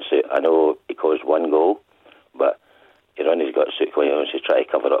his guts out. I know he caused 1 goal, but he run his guts out quite honestly, try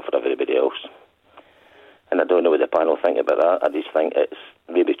to cover up for everybody else. And I don't know what the panel think about that. I just think it's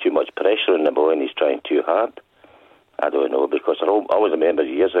maybe too much pressure on the boy and he's trying too hard. I don't know, because I always remember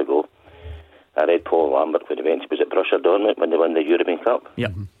years ago, I read Paul Lambert when he went, was it Borussia Dortmund when they won the European Cup?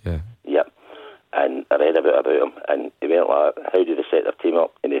 Yep. Yep. And I read a bit about him, and he went like, how do they set their team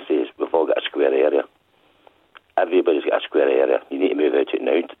up? And he says, we've all got a square area. Everybody's got a square area. You need to move out it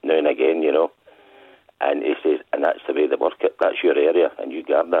now and again, you know. And he says, and that's the way they work it. That's your area, and you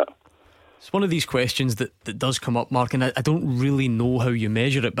grab that. It's one of these questions that does come up, Mark, and I don't really know how you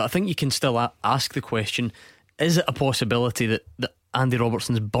measure it, but I think you can still ask the question, is it a possibility that Andy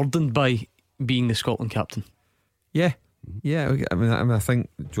Robertson's burdened by being the Scotland captain? Yeah. I mean, I think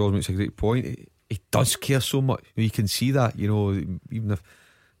George makes a great point. He does care so much. You can see that, you know, even if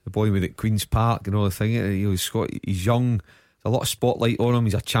the boy with at Queen's Park and all the thing, you know, he's young, there's a lot of spotlight on him.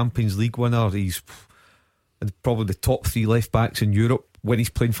 He's a Champions League winner. He's probably the top 3 left backs in Europe when he's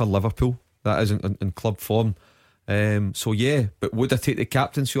playing for Liverpool. That is in club form. So yeah, but would I take the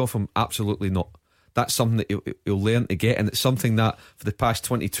captaincy off him? Absolutely not. That's something that he'll learn to get, and it's something that for the past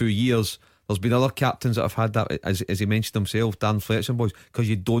 22 years there's been other captains that have had that, as he mentioned himself, Dan Fletcher boys, because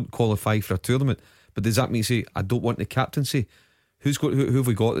you don't qualify for a tournament. But does that mean say I don't want the captaincy? Who have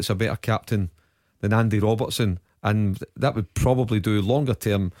we got that's a better captain than Andy Robertson? And that would probably do longer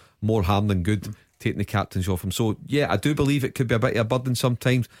term more harm than good, taking the captains off him. So yeah, I do believe it could be a bit of a burden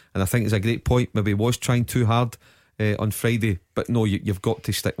sometimes, and I think it's a great point. Maybe he was trying too hard on Friday, but no, you've got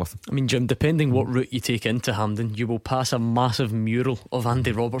to stick with him. I mean, Jim, depending what route you take into Hampden, you will pass a massive mural of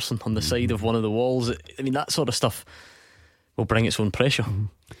Andy Robertson on the side of one of the walls. I mean, that sort of stuff will bring its own pressure.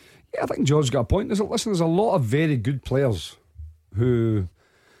 Yeah, I think George's got a point. There's a lot of very good players who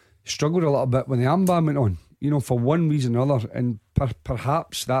struggled a little bit when the armband went on, you know, for one reason or another, and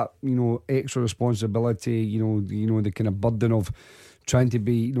perhaps that, you know, extra responsibility, you know, the kind of burden of trying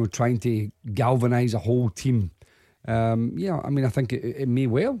to galvanise a whole team. Yeah, I mean, I think it may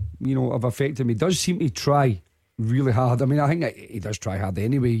well, you know, have affected him. He does seem to try really hard. I mean, I think he does try hard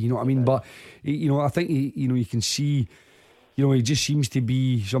anyway, you know what I mean? But, you know, I think you can see, you know, he just seems to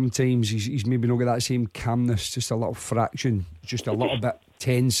be, sometimes he's maybe not got that same calmness, just a little fraction, just a little bit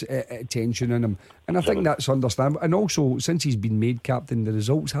tension in him, and I think that's understandable. And also, since he's been made captain, the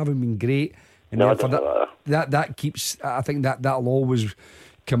results haven't been great, and therefore that keeps, I think that'll always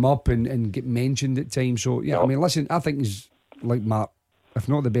come up and get mentioned at times. So yeah, I mean, listen, I think he's like Mark, if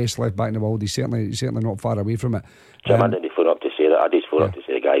not the best left back in the world, he's certainly not far away from it. Jim, I didn't phone up to say that. I just phone up to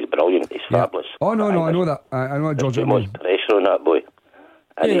say the guy's brilliant. He's fabulous. Oh no, I know that. I know that, George. Too much pressure on that boy.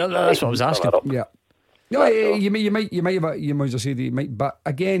 Yeah, that's what I was asking. Yeah. No, you might have said he might, but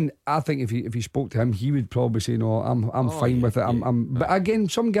again, I think if he spoke to him, he would probably say, "No, I'm fine with it." But again,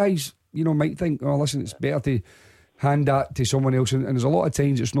 some guys, you know, might think, "Oh, listen, it's better to hand that to someone else." And there's a lot of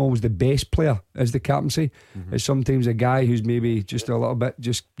times it's not always the best player as the captaincy. It's sometimes a guy who's maybe just a little bit,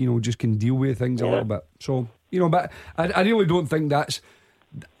 just can deal with things a little bit. So you know, but I really don't think that's.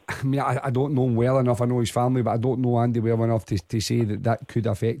 I mean, I don't know him well enough. I know his family, but I don't know Andy well enough to say that could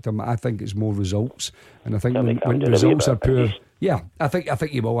affect him. I think it's more results, and I think when results are poor, I think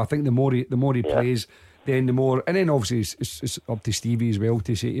he will. I think the more he plays, then the more, and then obviously it's up to Stevie as well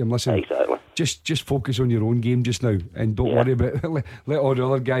to say to him, listen, exactly. Just focus on your own game just now, and don't worry about let all the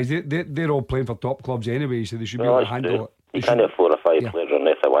other guys. They're all playing for top clubs anyway, so they should be able to handle it. You can't have 4 or 5 players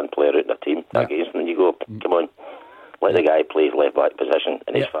unless one player out in the team against them. You go, come on. Let the guy play left back position,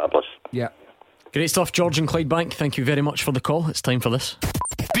 and he's fabulous. Yeah. Great stuff, George and Clydebank. Thank you very much for the call. It's time for this.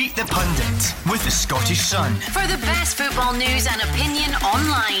 Beat the Pundit with the Scottish Sun. For the best football news and opinion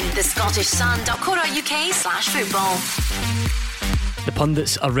online, thescottishsun.co.uk/football. The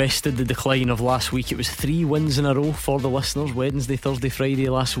pundits arrested the decline of last week. It was 3 wins in a row for the listeners, Wednesday, Thursday, Friday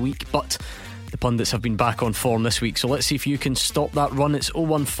last week, but the pundits have been back on form this week, so let's see if you can stop that run. It's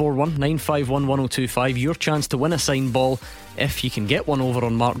 0141 951 1025. Your chance to win a signed ball if you can get one over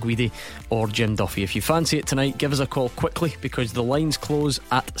on Mark Guidi or Jim Duffy. If you fancy it tonight, give us a call quickly because the lines close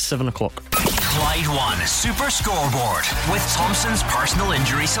at 7 o'clock. Clyde One Super Scoreboard with Thompson's personal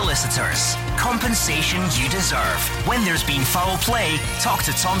injury solicitors. Compensation you deserve. When there's been foul play, talk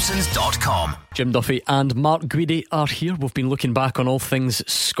to Thompsons.com. Jim Duffy and Mark Guidi are here. We've been looking back on all things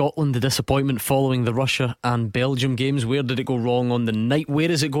Scotland, the disappointment following the Russia and Belgium games. Where did it go wrong on the night? Where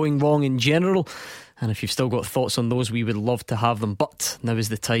is it going wrong in general? And if you've still got thoughts on those, we would love to have them. But now is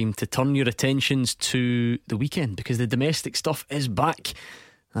the time to turn your attentions to the weekend, because the domestic stuff is back.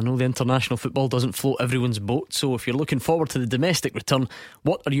 I know the international football doesn't float everyone's boat, so if you're looking forward to the domestic return,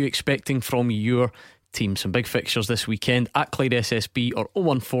 what are you expecting from your team? Some big fixtures this weekend at Clyde SSB or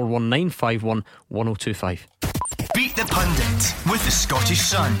 0141 951 1025. Beat the Pundit with the Scottish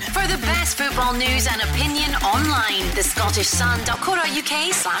Sun. For the best football news and opinion online,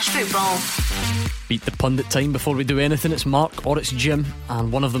 thescottishsun.co.uk/football. Beat the Pundit time. Before we do anything, it's Mark or it's Jim,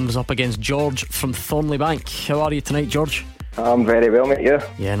 and one of them is up against George from Thornley Bank. How are you tonight, George? I'm very well, mate. You?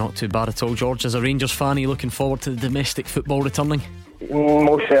 Yeah, not too bad at all, George. As a Rangers fan, are you looking forward to the domestic football returning?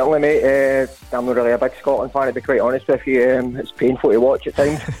 Most certainly, mate. I'm not really a big Scotland fan, to be quite honest with you. It's painful to watch at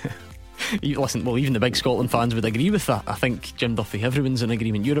times. Listen, well, even the big Scotland fans would agree with that. I think, Jim Duffy, everyone's in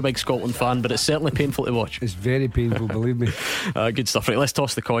agreement. You're a big Scotland fan, but it's certainly painful to watch. It's very painful, believe me. Good stuff. Right, let's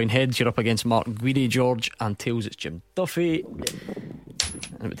toss the coin. Heads, you're up against Mark Guidi, George, and tails, it's Jim Duffy.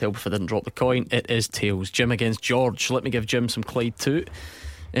 And it would help if I didn't drop the coin. It is tails. Jim against George. Let me give Jim some Clyde too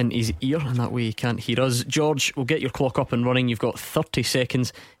in his ear, and that way he can't hear us. George, we'll get your clock up and running. You've got 30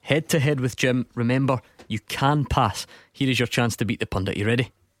 seconds head to head with Jim. Remember, you can pass. Here is your chance to beat the pundit. You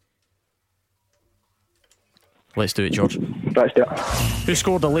ready? Let's do it, George. Let's do it. Who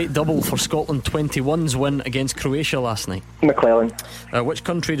scored a late double for Scotland 21's win against Croatia last night? McClellan. Which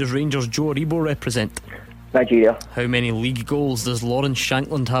country does Rangers' Joe Aribo represent? Nigeria. How many league goals does Lawrence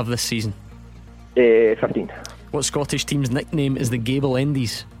Shankland have this season? 15. What Scottish team's nickname is the Gable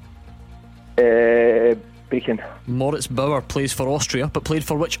Endies? Bacon. Moritz Bauer plays for Austria, but played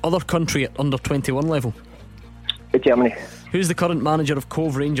for which other country at under 21 level? Germany. Who's the current manager of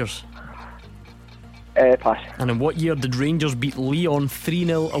Cove Rangers? Pass. And in what year did Rangers beat Leon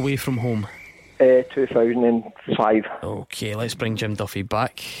 3-0 away from home? 2005. Okay, let's bring Jim Duffy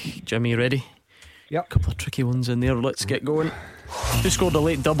back. Jimmy, ready? Yep. A couple of tricky ones in there. Let's get going. Who scored a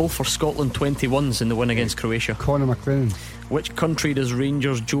late double for Scotland 21's in the win against Croatia? Conor McLennan. Which country does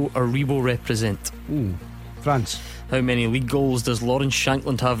Rangers' Joe Aribo represent? France. How many league goals does Lawrence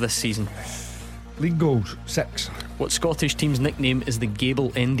Shankland have this season? League goals 6. What Scottish team's nickname is the Gable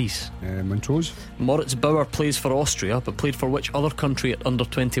Endies? Montrose. Moritz Bauer plays for Austria, but played for which other country at under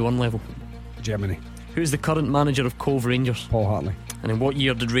 21 level? Germany. Who's the current manager of Cove Rangers? Paul Hartley. And in what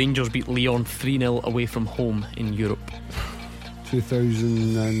year did Rangers beat Leon 3-0 away from home in Europe?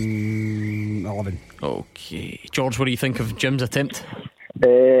 2011. Okay, George, what do you think of Jim's attempt?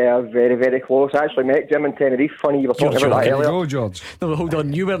 Very, very close. I actually met Jim in Tenerife. Funny you were talking about that earlier. Go, George. No, but hold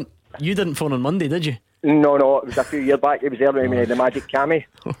on, you didn't phone on Monday, did you? No, it was a few years back. It was there when we had the Magic Cammy.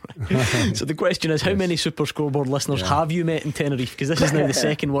 So the question is, how many Super Scoreboard listeners have you met in Tenerife? Because this is now the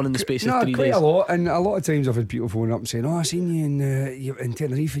second one in the space of 3 quite days. a lot, and a lot of times I've had people phone up and saying, I seen you in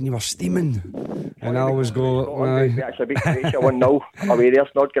Tenerife and you were steaming. And I always go, we actually beat Croatia 1-0 away there.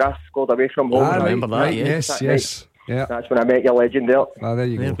 Snodgrass scored away from home. I remember that, right, yeah. Yes. Yeah. That's when I met your legend there. There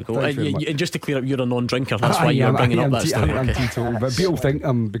you There go. we go. Thanks very much. And just to clear up, you're a non-drinker. That's why you're bringing up that story. I'm Okay. teetotal, but people think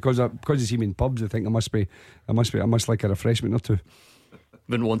because you see me in pubs, they think I must like a refreshment or two.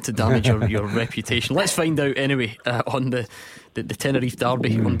 Wouldn't want to damage your reputation. Let's find out anyway on the Tenerife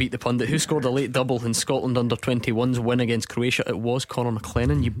derby on Beat the Pundit. Who scored a late double in Scotland under 21's win against Croatia? It was Conor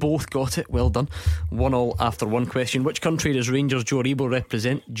McLennan. You both got it. Well done. 1-1 after one question. Which country does Rangers' Joe Aribo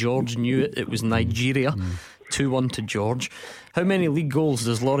represent? George knew it. It was Nigeria. 2-1 to George. How many league goals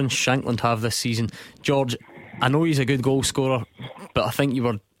does Lawrence Shankland have this season? George, I know he's a good goal scorer, but I think you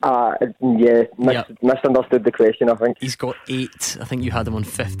were misunderstood the question, I think. He's got 8. I think you had him on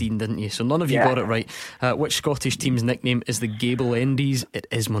 15, didn't you? So none of you got it right. Which Scottish team's nickname is the Gable Endies? It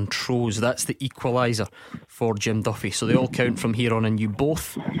is Montrose. That's the equaliser for Jim Duffy. So they all count from here on. And you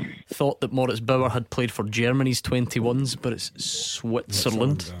both thought that Moritz Bauer had played for Germany's 21's, but it's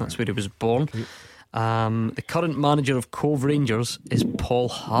Switzerland. That's where he was born. The current manager of Cove Rangers is Paul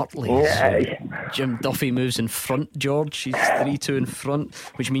Hartley. So Jim Duffy moves in front, George. He's 3-2 in front,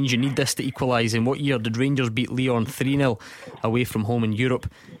 which means you need this to equalise. In what year did Rangers beat Leon 3-0 away from home in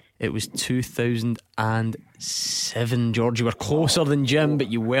Europe? It was 2007, George. You were closer than Jim, but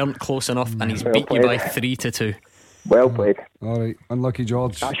you weren't close enough, and he's beat you by 3-2. Well played. Alright, unlucky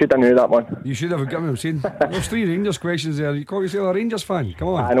George. I should have knew that one. You should have given him saying there's 3 Rangers questions there. You call yourself a Rangers fan? Come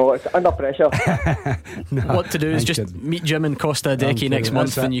on. I know, it's under pressure. What to do is just meet Jim in Costa Adeje next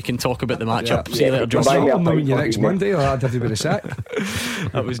month, and you can talk about the matchup. See you later, George. I'll meet you next Monday, or I'd have to be the sack.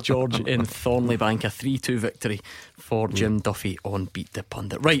 That was George in Thornley Bank. A 3-2 victory for Jim Duffy on Beat the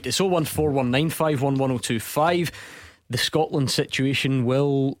Pundit. Right, it's 01419511025. The Scotland situation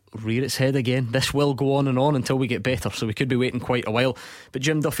will rear its head again. This will go on and on until we get better, so we could be waiting quite a while. But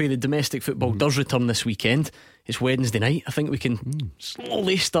Jim Duffy, the domestic football does return this weekend. It's Wednesday night. I think we can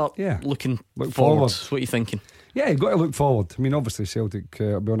slowly start looking forward. What are you thinking? Yeah, you've got to look forward. I mean, obviously Celtic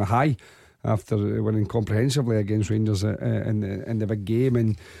will be on a high after winning comprehensively against Rangers in the big game,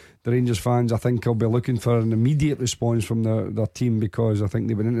 and the Rangers fans, I think, will be looking for an immediate response from their team, because I think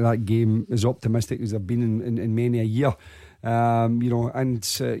they went into that game as optimistic as they've been in many a year.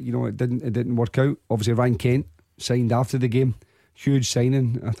 It didn't work out. Obviously Ryan Kent signed after the game huge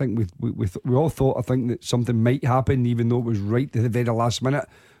signing. I think we all thought, I think, that something might happen, even though it was right to the very last minute.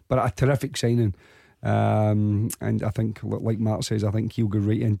 But a terrific signing, and I think, like Mark says, I think he'll go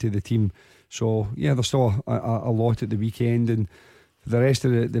right into the team. So yeah, there's still a lot at the weekend, and for the rest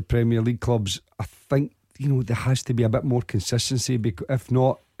of the Premier League clubs, I think, you know, there has to be a bit more consistency, because if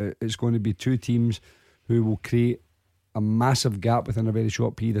not, it's going to be two teams who will create a massive gap within a very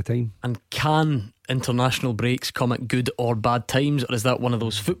short period of time. And can international breaks come at good or bad times, or is that one of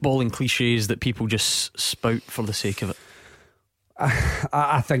those footballing cliches that people just spout for the sake of it?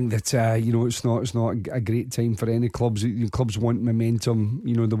 I think that you know, it's not a great time for any clubs. Clubs want momentum,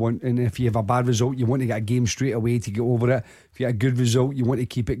 you know, they want, and if you have a bad result, you want to get a game straight away to get over it. If you get a good result, you want to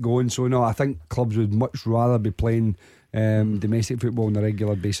keep it going. So no, I think clubs would much rather be playing domestic football on a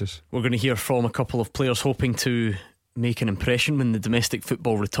regular basis. We're going to hear from a couple of players hoping to make an impression when the domestic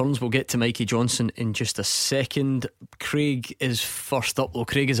football returns. We'll get to Mikey Johnson in just a second. Craig is first up though.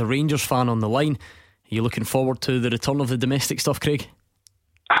 Craig is a Rangers fan on the line. Are you looking forward to the return of the domestic stuff, Craig?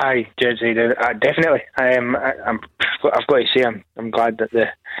 Hi, Judge. Definitely. I've got to say, I'm glad that the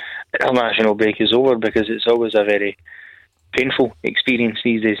international break is over, because it's always a very painful experience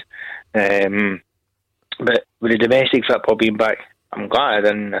these days. But with the domestic football being back, I'm glad,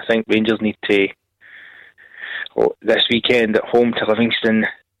 and I think Rangers need to. This weekend at home to Livingston,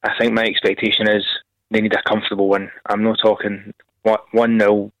 I think my expectation is they need a comfortable win. I'm not talking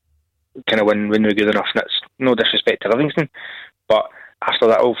 1-0 kind of win when we're good enough. That's no disrespect to Livingston, but after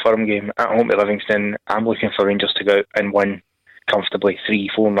that Old Firm game at home to Livingston, I'm looking for Rangers to go out and win comfortably,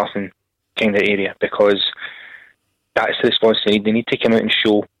 3-4-0 kind of area, because that's the response they need. They need to come out and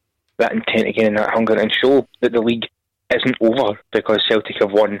show that intent again and that hunger, and show that the league isn't over because Celtic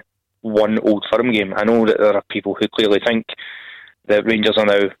have won one Old Firm game. I know that there are people who clearly think that Rangers are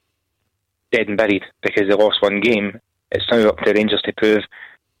now dead and buried because they lost one game. It's now up to Rangers to prove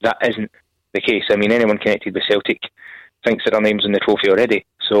that isn't the case. I mean, anyone connected with Celtic thinks that their name's on the trophy already.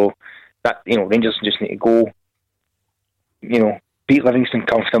 So that, you know, Rangers just need to go, you know, beat Livingston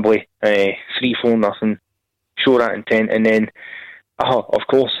comfortably, 3-4-0, show that intent, and then, of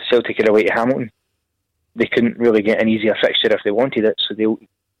course, Celtic are away to Hamilton. They couldn't really get an easier fixture if they wanted it, so they'll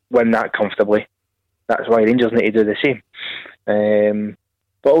win that comfortably. That's why Rangers need to do the same.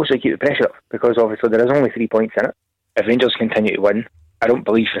 But also keep the pressure up, because obviously there is only 3 points in it. If Rangers continue to win, I don't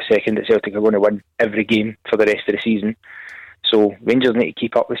believe for a second that Celtic are going to win every game for the rest of the season. So Rangers need to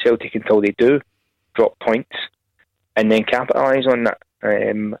keep up with Celtic until they do drop points, and then capitalise on that.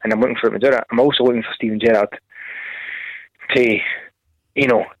 And I'm looking for him to do that. I'm also looking for Steven Gerrard to, you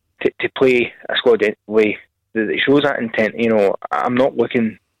know, to play a squad way that shows that intent. You know, I'm not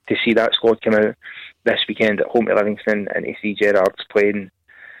looking to see that squad come out this weekend at home to Livingston and to see Gerrard's playing,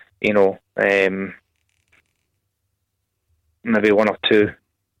 you know, maybe one or two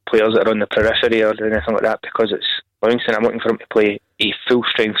players that are on the periphery or anything like that, because it's Livingston. I'm looking for him to play a full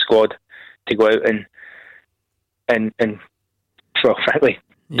strength squad to go out and well, frankly,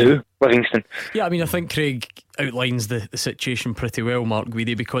 do Livingston. Yeah, I mean, I think Craig outlines the situation pretty well, Mark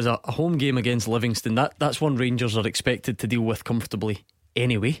Guidi, because a home game against Livingston, that's one Rangers are expected to deal with comfortably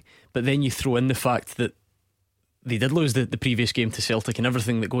anyway. But then you throw in the fact that they did lose the previous game to Celtic, and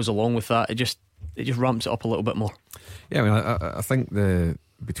everything that goes along with that, it just ramps it up a little bit more. Yeah, I mean, I think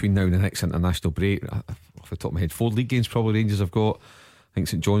between now and the next international break, off the top of my head, 4 league games probably Rangers have got. I think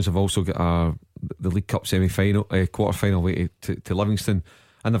St John's have also got the League Cup semi-final, quarter-final away to Livingston,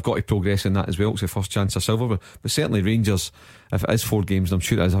 and they've got to progress in that as well. It's the first chance of silver. But certainly Rangers, if it is 4 games, and I'm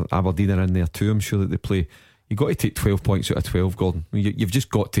sure it is Aberdeen are in there too, I'm sure that they play, you've got to take 12 points out of 12, Gordon. I mean, you've just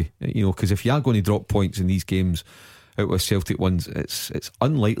got to, you know, because if you are going to drop points in these games out with Celtic ones, it's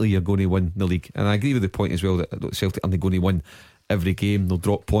unlikely you're going to win the league. And I agree with the point as well that Celtic aren't going to win every game, they'll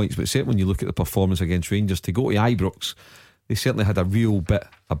drop points. But certainly when you look at the performance against Rangers, to go to Ibrox, they certainly had a real bit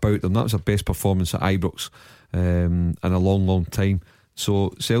about them. That was their best performance at Ibrox in a long time.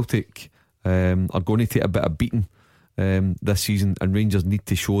 So Celtic are going to take a bit of beating this season, and Rangers need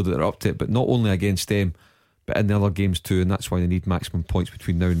to show that they're up to it, but not only against them but in the other games too, and that's why they need maximum points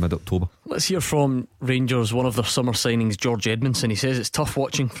between now and mid-October. Let's hear from Rangers, one of their summer signings, George Edmondson. He says it's tough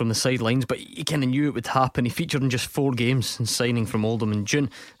watching from the sidelines, but he kind of knew it would happen. He featured in just 4 games since signing from Oldham in June,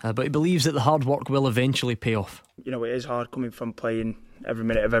 but he believes that the hard work will eventually pay off. You know, it is hard coming from playing every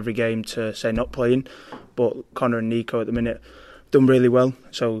minute of every game to say not playing, but Connor and Nico at the minute done really well,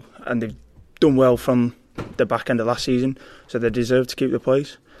 and they've done well from the back end of last season, so they deserve to keep the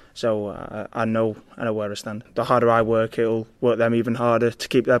place. So I know where I stand. The harder I work, it'll work them even harder to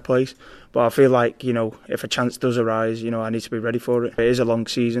keep their place. But I feel like, you know, if a chance does arise, you know, I need to be ready for it. It is a long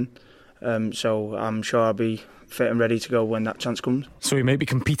season, So I'm sure I'll be fit and ready to go when that chance comes. So he might be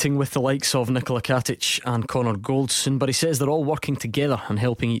competing with the likes of Nikola Katic and Connor Goldson, but he says they're all working together and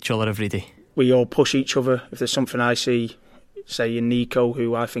helping each other every day. We all push each other. If there's something I see, say in Nico,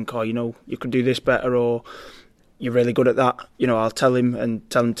 who I think, you could do this better, or you're really good at that, I'll tell him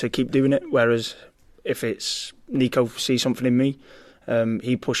to keep doing it. Whereas if it's Nico sees something in me,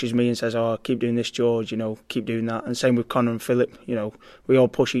 he pushes me and says, keep doing this, George, keep doing that. And same with Connor and Philip, we all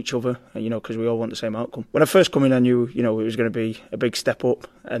push each other, because we all want the same outcome. When I first come in, I knew, it was going to be a big step up,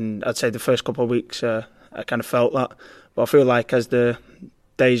 and I'd say the first couple of weeks I kind of felt that. But I feel like as the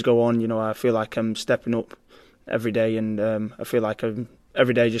days go on, I feel like I'm stepping up every day, and I feel like I'm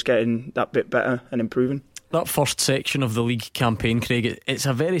every day just getting that bit better and improving. That first section of the league campaign, Craig, it's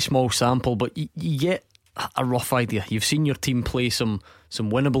a very small sample, but you get a rough idea. You've seen your team play some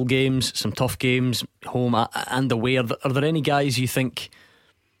winnable games, some tough games, home and away. Are there any guys you think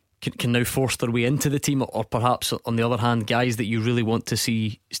can now force their way into the team, or perhaps on the other hand, guys that you really want to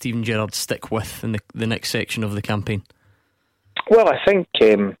see Steven Gerrard stick with in the next section of the campaign? Well, I think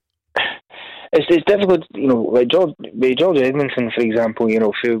it's difficult, like George Edmondson, for example.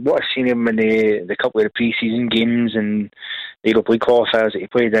 For what I've seen him in the couple of the pre-season games and the Europa League qualifiers that he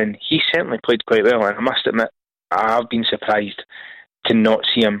played in, he certainly played quite well, and I must admit I've been surprised to not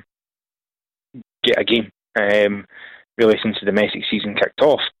see him get a game really since the domestic season kicked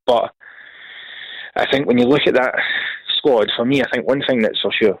off. But I think when you look at that squad, for me, I think one thing that's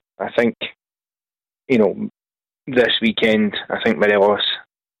for sure, I think this weekend, I think Morelos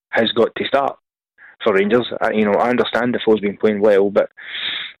has got to start for Rangers. I understand Defoe's been playing well, but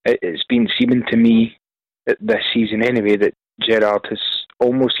it's been seeming to me this season anyway that Gerrard has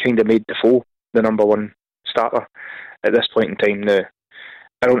almost kind of made Defoe the number one starter at this point in time. Now,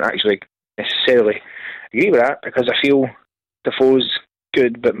 I don't actually necessarily agree with that, because I feel Defoe's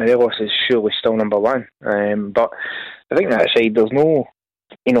good, but Morelos is surely still number one. But I think that aside, there's no,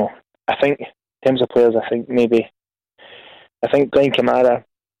 I think in terms of players, I think Glenn Kamara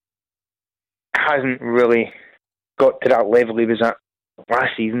hasn't really got to that level he was at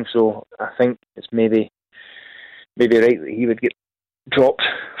last season, so I think it's maybe right that he would get dropped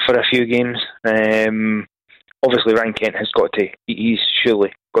for a few games. Obviously Ryan Kent he's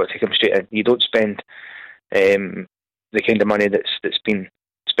surely got to come straight in. You don't spend the kind of money that's been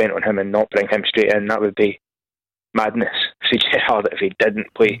spent on him and not bring him straight in. That would be madness for Gerrard if he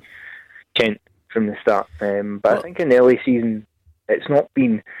didn't play Kent from the start. But I think in the early season it's not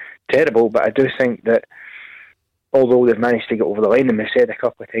been terrible, but I do think that although they've managed to get over the line, and we've said a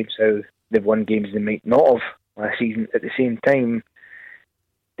couple of times how they've won games they might not have last season, at the same time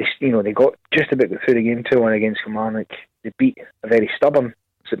they got just about through the game 2-1 against Kilmarnock. They beat a very stubborn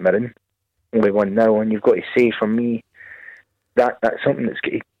St Mirren, only 1-0, and you've got to say, for me, that's something that's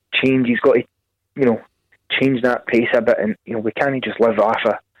got to change. He's got to change that pace a bit, and we can't just live off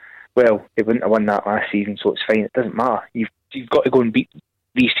well, they wouldn't have won that last season, so it's fine. It doesn't matter. You've got to go and beat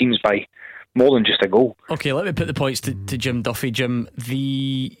these teams by more than just a goal. Okay, let me put the points to Jim Duffy. Jim,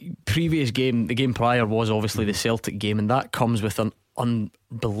 the previous game, the game prior, was obviously the Celtic game, and that comes with an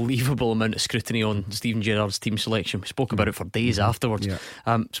unbelievable amount of scrutiny on Steven Gerrard's team selection. We spoke about it for days afterwards.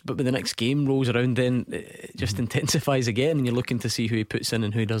 But when the next game rolls around, then it just intensifies again, and you're looking to see who he puts in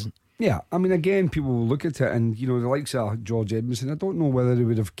and who doesn't. Yeah, I mean, again, people will look at it, and the likes of George Edmondson, I don't know whether he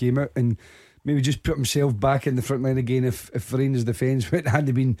would have came out and maybe just put himself back in the front line again if Rangers' defence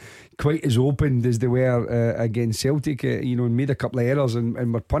hadn't been quite as open as they were against Celtic, and made a couple of errors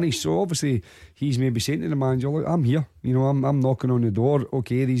and were punished. So obviously he's maybe saying to the manager, look, I'm here, I'm knocking on the door.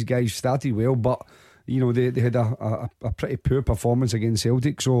 Okay, these guys started well, but they had a pretty poor performance against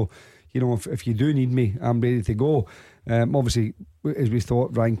Celtic, so if you do need me, I'm ready to go. Obviously, as we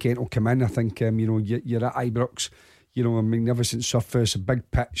thought, Ryan Kent will come in. I think you're at Ibrox, a magnificent surface, a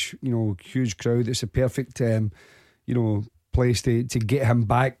big pitch, huge crowd. It's a perfect place to get him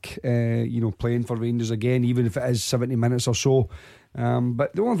back playing for Rangers again, even if it is 70 minutes or so.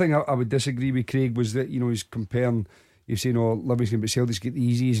 But the one thing I would disagree with Craig was that he's comparing, you're saying Livingston but Celtic's get the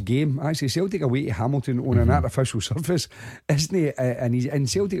easiest game. Actually, Celtic away to Hamilton on an artificial surface, isn't it? And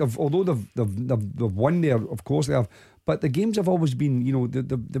Celtic although they've won there, of course they have, but the games have always been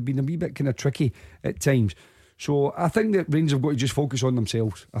they've been a wee bit kind of tricky at times. So I think that Rangers have got to just focus on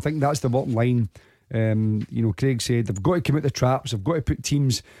themselves. I think that's the bottom line. Craig said they've got to come out the traps, they've got to put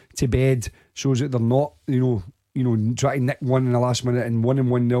teams to bed so that they're not trying to nick one in the last minute and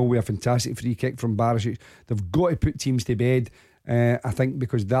 1-1-0 with a fantastic free kick from Barisic. They've got to put teams to bed, I think,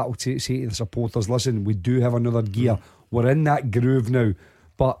 because that will say to the supporters, listen, we do have another gear, we're in that groove now.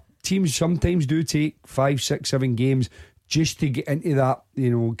 But teams sometimes do take 5, 6, 7 games just to get into that,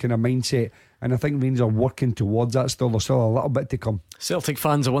 kind of mindset. And I think Rangers are working towards that still. There's still a little bit to come. Celtic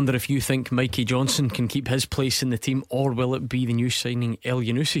fans, I wonder if you think Mikey Johnson can keep his place in the team, or will it be the new signing El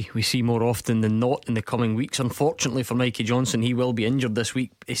Yunusi we see more often than not in the coming weeks? Unfortunately for Mikey Johnson, he will be injured this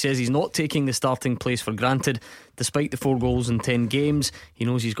week. He says he's not taking the starting place for granted. Despite the 4 goals in 10 games, he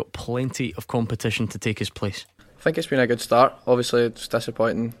knows he's got plenty of competition to take his place. I think it's been a good start. Obviously it's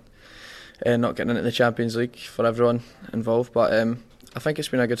disappointing not getting into the Champions League for everyone involved, but I think it's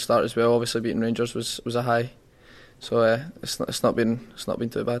been a good start as well. Obviously beating Rangers was a high, so it's not been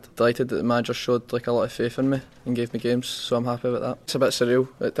too bad. Delighted that the manager showed a lot of faith in me and gave me games, so I'm happy about that. It's a bit surreal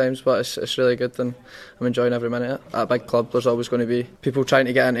at times, but it's really good, and I'm enjoying every minute of it. At a big club there's always going to be people trying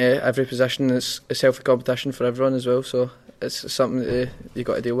to get into every position. It's healthy competition for everyone as well, so it's something that you've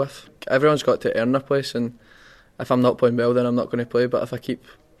got to deal with. Everyone's got to earn their place, and if I'm not playing well then I'm not going to play, but if I keep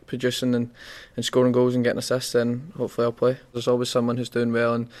producing and scoring goals and getting assists, then hopefully I'll play. There's always someone who's doing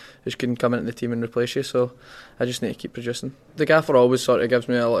well and who can come into the team and replace you, so I just need to keep producing. The gaffer always sort of gives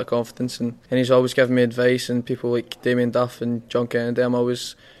me a lot of confidence, and he's always giving me advice, and people like Damien Duff and John Kennedy, I'm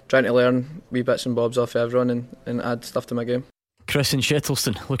always trying to learn wee bits and bobs off everyone and add stuff to my game. Chris in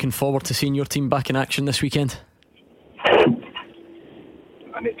Shettleston, looking forward to seeing your team back in action this weekend. I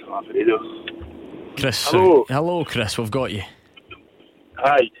need to laugh at radio. Chris, hello Chris, we've got you.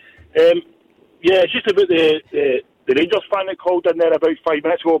 Hi. Yeah, it's just about the Rangers fan that called in there about 5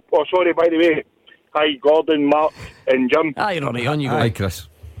 minutes ago. Oh, sorry, by the way. Hi, Gordon, Mark and Jim. Hi, Ronnie, on you go. Hi, Chris.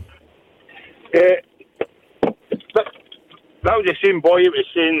 That was the same boy that was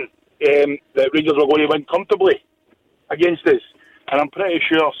saying that Rangers were going to win comfortably against us. And I'm pretty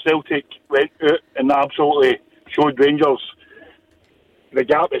sure Celtic went out and absolutely showed Rangers the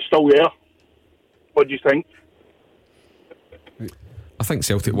gap is still there. What do you think? I think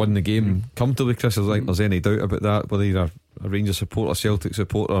Celtic won the game comfortably, Chris. I don't think there's any doubt about that. Whether you're a Rangers supporter, Celtic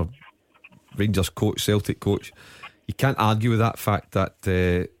supporter, Rangers coach, Celtic coach, you can't argue with that fact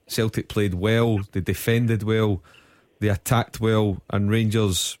that Celtic played well, they defended well, they attacked well, and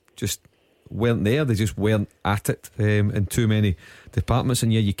Rangers just weren't there. They just weren't at it in too many departments.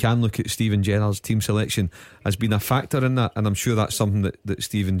 And yeah, you can look at Steven Gerrard's team selection as being a factor in that, and I'm sure that's something that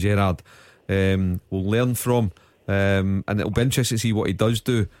Steven Gerrard will learn from. And it'll be interesting to see what he does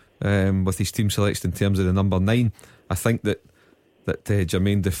do with his team selection in terms of the number 9. I think that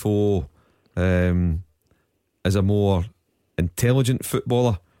Jermaine Defoe is a more intelligent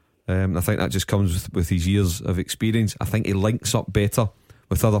footballer. I think that just comes with his years of experience. I think he links up better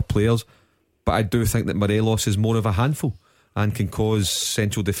with other players, but I do think that Morelos is more of a handful and can cause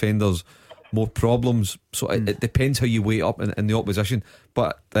central defenders more problems. So it depends how you weigh up in the opposition.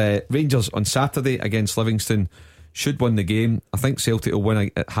 But Rangers on Saturday against Livingston should win the game. I think Celtic will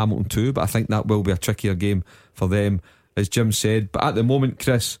win at Hamilton too, but I think that will be a trickier game for them, as Jim said. But at the moment,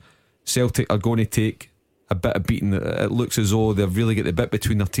 Chris, Celtic are going to take a bit of beating. It looks as though they've really got the bit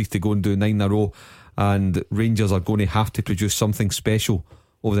between their teeth to go and do 9 in a row, and Rangers are going to have to produce something special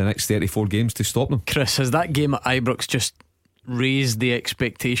over the next 34 games to stop them. Chris, has that game at Ibrox just raised the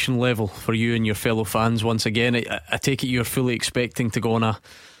expectation level for you and your fellow fans once again? I take it you're fully expecting to go on a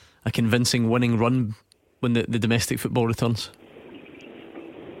convincing winning run when the domestic football returns?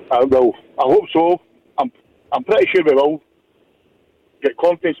 I will. I hope so. I'm pretty sure we will get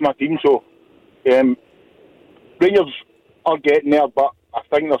confidence in my team. So Rangers are getting there, but I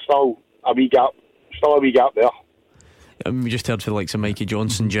think there's still a wee gap there. We just heard for the likes of Mikey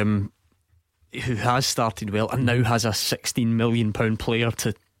Johnson, Jim, who has started well and now has a £16 million player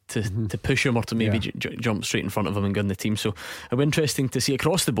to push him or to maybe jump straight in front of him and go in the team. So it'll be interesting to see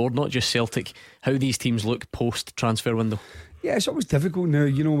across the board, not just Celtic, how these teams look post transfer window. Yeah, it's always difficult now,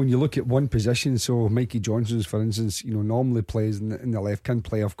 when you look at one position. So Mikey Johnson's, for instance, normally plays in the left, can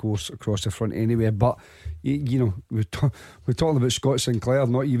play of course across the front anyway, but we're talking about Scott Sinclair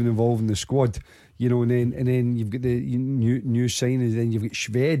not even involved in the squad, and then you've got the new signings, then you've got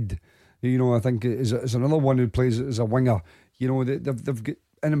Shved, I think is another one who plays as a winger. They've got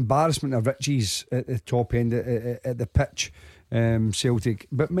an embarrassment of riches at the top end at the pitch, Celtic.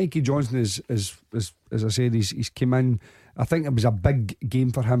 But Mikey Johnson is as I said, he's come in. I think it was a big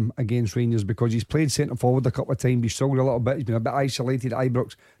game for him against Rangers because he's played centre forward a couple of times. He's struggled a little bit. He's been a bit isolated at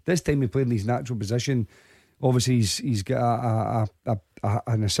Ibrox. This time he played in his natural position. Obviously he's got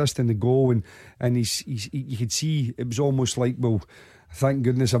an assist in the goal, and you could see it was almost like, well, thank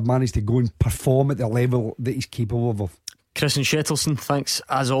goodness I've managed to go and perform at the level that he's capable of. Chris and Shettleston, thanks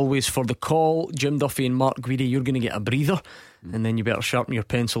as always for the call. Jim Duffy and Mark Guidi, you're going to get a breather, and then you better sharpen your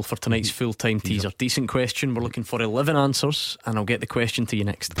pencil for tonight's full-time teaser. Decent question, we're looking for 11 answers, and I'll get the question to you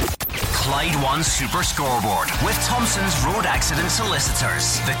next. Clyde One Super Scoreboard with Thompson's Road Accident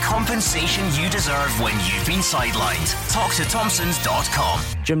Solicitors. The compensation you deserve when you've been sidelined. Talk to Thompsons.com.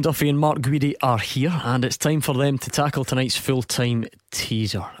 Jim Duffy and Mark Guidi are here, and it's time for them to tackle tonight's full-time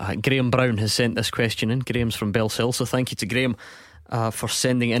teaser. Graham Brown has sent this question in. Graham's from Bellsill, so thank you to Graham for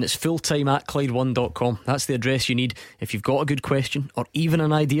sending it in. It's fulltime@Clyde1.com. That's the address you need if you've got a good question or even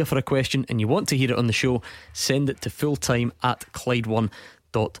an idea for a question and you want to hear it on the show. Send it to fulltime@Clyde1.com.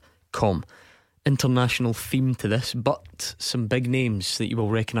 International theme to this, but some big names that you will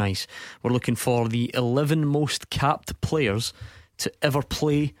recognise. We're looking for the 11 most capped players to ever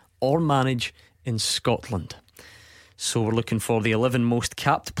play or manage in Scotland. So we're looking for the 11 most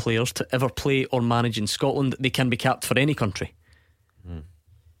capped players to ever play or manage in Scotland. They can be capped for any country. Does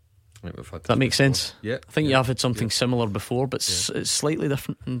that make sense? Yeah. I think you have had something similar before, but it's slightly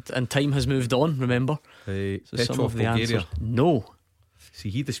different, and time has moved on, remember? So Petrov, some of the Bulgaria. answers. No. See,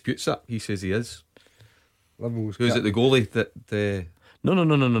 he disputes that. He says he is. Who's it, the goalie that No.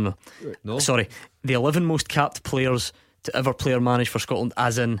 No. Sorry, the 11 most capped players to ever play or manage for Scotland,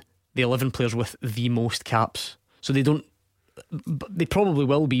 as in the 11 players with the most caps. So they probably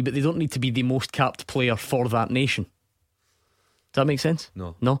will be, but they don't need to be the most capped player for that nation. Does that make sense?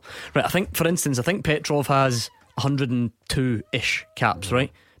 No. Right, I think, for instance, Petrov has 102-ish caps,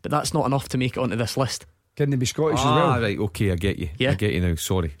 right? But that's not enough to make it onto this list. Can they be Scottish as well? Right, okay, I get you. Yeah. I get you now,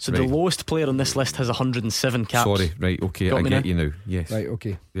 sorry. So right. the lowest player on this list has 107 caps. Sorry, right, okay, Got I me get now? you now. Yes. Right,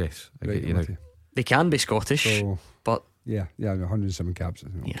 okay. Yes, I Right, get you now. okay. They can be Scottish, So, but yeah, 107 caps.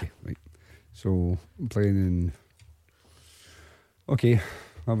 Okay, Yeah. right. So I'm playing in. Okay,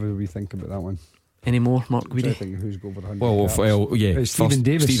 have a wee think about that one. any more, Mark I'm trying to Guidi? think who's got over 100 Well, caps. yeah, Stephen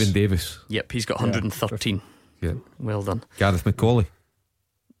Davis. Stephen Davis. Yep, he's got 113. Yeah. Well done. Gareth McCauley.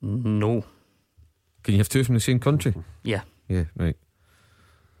 No. Can you have two from the same country? Yeah. Yeah, right.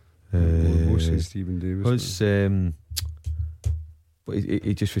 We'll say Stephen Davis. But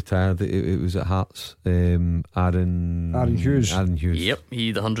he just retired. It was at Hearts. Aaron Hughes. Yep, he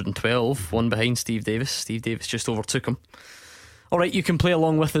had 112, one behind Steve Davis. Steve Davis just overtook him. Alright, you can play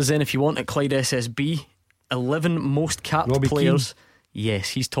along with us then if you want at Clyde SSB. 11 most capped Robbie players. Yes,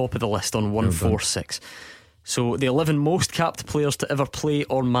 he's top of the list on 146. So the 11 most capped players to ever play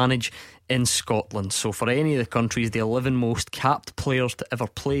or manage in Scotland. So for any of the countries, the 11 most capped players to ever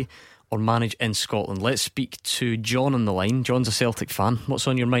play or manage in Scotland. Let's speak to John on the line. John's a Celtic fan. What's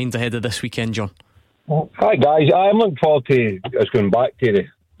on your mind ahead of this weekend, John? Hi guys, I'm looking forward to us going back to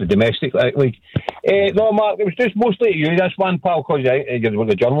the domestic league. No, Mark, it was just mostly to you this one, pal, because you're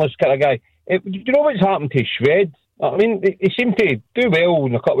the journalist kind of guy. Do you know what's happened to Shved? I mean, he seemed to do well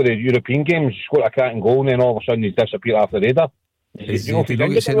in a couple of the European games, scored a cracking goal, and then all of a sudden he's disappeared after the radar. Did he not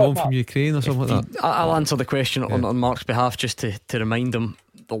get sent home from Ukraine or something like that? I'll answer the question on Mark's behalf just to remind him.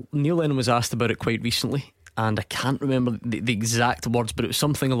 Neil Lennon was asked about it quite recently, and I can't remember the exact words, but it was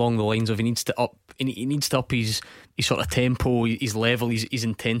something along the lines of he needs to up his sort of tempo, his level, his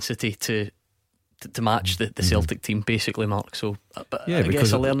intensity to match the Celtic team, basically, Mark. So I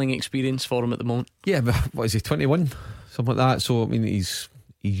guess a learning experience for him at the moment. Yeah, but what is he, 21? Something like that. So I mean, he's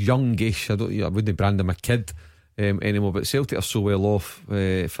youngish. I wouldn't brand him a kid anymore. But Celtic are so well off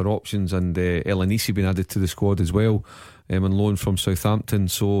for options, and Elanisi been added to the squad as well, on loan from Southampton.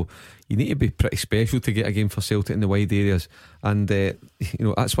 So you need to be pretty special to get a game for Celtic in the wide areas. And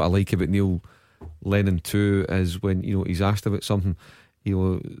that's what I like about Neil Lennon too, is when he's asked about something.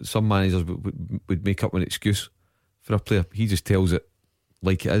 Some managers would make up an excuse for a player. He just tells it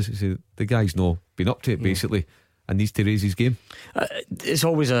like it is. He said, the guy's not been up to it basically, and needs to raise his game. It's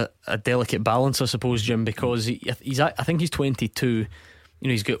always a delicate balance, I suppose, Jim, because I think he's 22.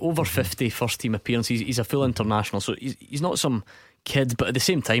 He's got over 50 first team appearances. He's a full international, so he's not some kid. But at the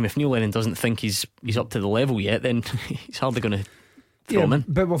same time, if Neil Lennon doesn't think he's up to the level yet, then he's hardly going to throw him in.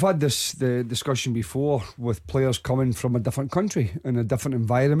 But we've had the discussion before with players coming from a different country, in a different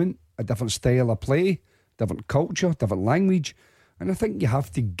environment, a different style of play, different culture, different language. And I think you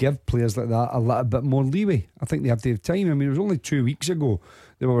have to give players like that a little bit more leeway. I think they have to have time. I mean, it was only 2 weeks ago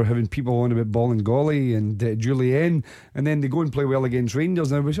they were having people on about Bolingoli and Julienne, and then they go and play well against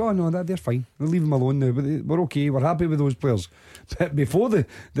Rangers, and everybody says, oh no, they're fine, we'll leave them alone now, but we're okay, we're happy with those players. But before the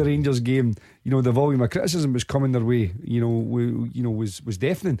Rangers game, the volume of criticism was coming their way, was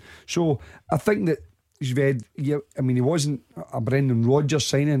deafening. So I think that Shved, he wasn't a Brendan Rodgers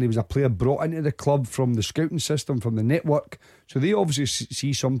signing. He was a player brought into the club from the scouting system, from the network. So they obviously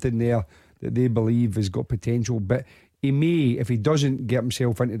see something there that they believe has got potential. But he may, if he doesn't get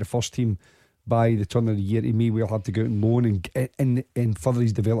himself into the first team by the turn of the year, he may well have to go out and loan and further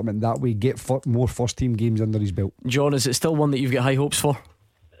his development that way, get more first team games under his belt. John, is it still one that you've got high hopes for?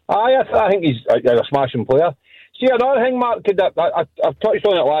 I think he's a smashing player. See, another thing, Mark, I've touched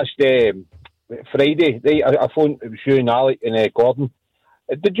on it last Friday. I phoned, it was you and Ali and Gordon.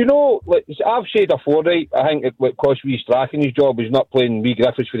 Did you know, like, I've said before, right, I think what cost Rhys Strachan his job is not playing Lee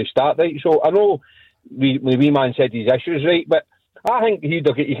Griffiths for the start, right? So I know the wee man said his issues, right, but I think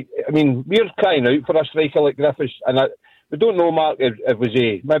we're crying out for a striker like Griffiths, and we don't know, Mark, if was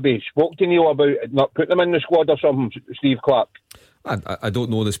he maybe spoke to Neil about not putting him in the squad or something, Steve Clarke. I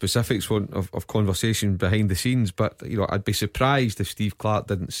don't know the specifics of conversation behind the scenes, but I'd be surprised if Steve Clarke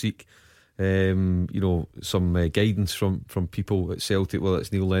didn't seek some guidance from people at Celtic, whether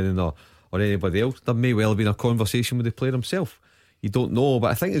it's Neil Lennon or anybody else. There may well have been a conversation with the player himself. You don't know, but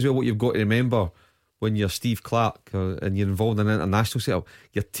I think as well what you've got to remember when you're Steve Clarke and you're involved in an international setup,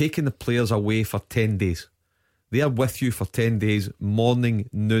 you're taking the players away for 10 days. They are with you for 10 days, morning,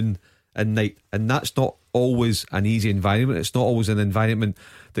 noon and night, and that's not always an easy environment. It's not always an environment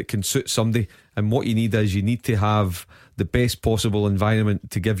that can suit somebody, and what you need to have the best possible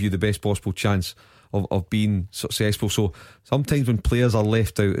environment to give you the best possible chance of being successful. So sometimes when players are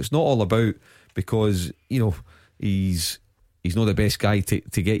left out, it's not all about because he's not the best guy to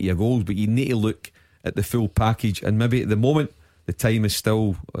get you goals, but you need to look at the full package, and maybe at the moment the time is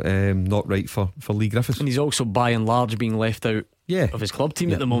still not right for Lee Griffiths. And he's also by and large being left out of his club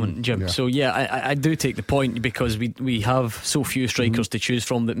team at the moment, Jim. So I do take the point, because we have so few strikers to choose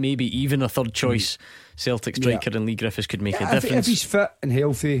from that maybe even a third choice Celtic striker in Lee Griffiths could make a difference. If he's fit and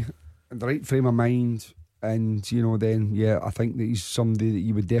healthy and the right frame of mind, and then I think that he's somebody that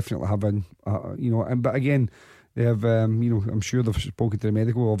you would definitely have in, but again, they have, I'm sure they've spoken to the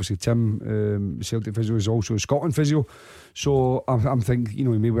medical. Obviously, Tim, Celtic physio, is also a Scotland physio. So I'm thinking,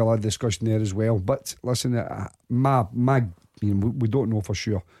 we may well have a discussion there as well. But listen, we don't know for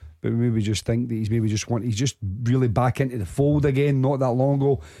sure, but we maybe just think that he's just really back into the fold again, not that long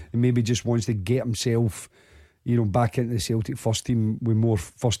ago, and maybe just wants to get himself, back into the Celtic first team with more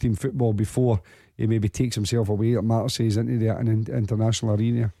first team football before he maybe takes himself away, like Mark says, into the international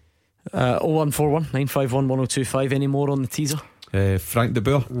arena. 0141 951 1025. Any more on the teaser? Frank de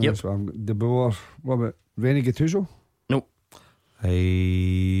Boer. Yep. De Boer. What about René Gattuso? No.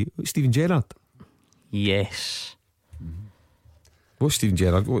 Steven Gerrard. Yes. What's Steven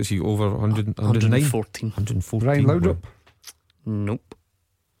Gerrard? What is he, over 100, 114? 114. Ryan Laudrup? Nope.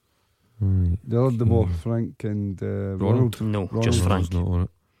 The other De Boer, Frank and Ronald? No, Ronald. just Frank. Not on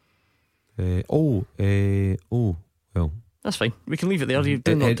it. Well, that's fine. We can leave it there. You're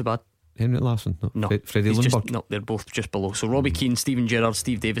doing not too bad. Henrik Larsson? No. Freddie Lundberg? No, they're both just below. So Robbie Keane, Steven Gerrard,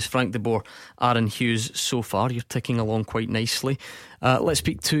 Steve Davis, Frank de Boer, Aaron Hughes. So far you're ticking along quite nicely. Let's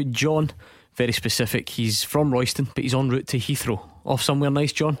speak to John. Very specific. He's from Royston, but he's en route to Heathrow. Off somewhere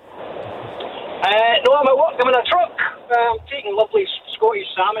nice, John? No, I'm at work. I'm in a truck. I'm taking lovely Scottish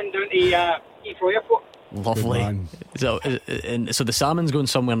salmon down to Heathrow Airport. Lovely. So the salmon's going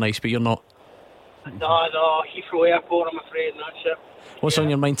somewhere nice, but you're not? No, Heathrow Airport, I'm afraid, and that's it. What's on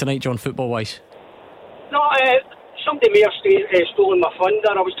your mind tonight, John, football wise? No, somebody may have stolen my phone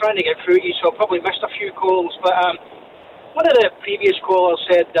there. I was trying to get through to you, so I probably missed a few calls. But one of the previous callers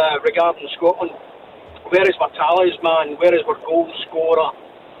said regarding Scotland, where is our talisman? Where is our goal scorer?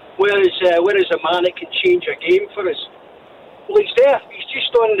 Where is a man that can change a game for us? Well, he's there. He's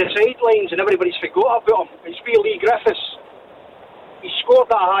just on the sidelines, and everybody's forgot about him. It's wee Lee Griffiths. He scored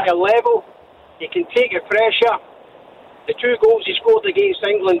at a higher level. He can take the pressure. The 2 goals he scored against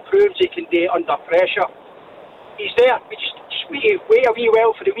England proves he can do it under pressure. He's there. We just wait a wee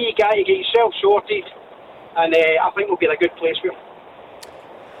while for the wee guy to get himself sorted, and I think we'll be in a good place for him.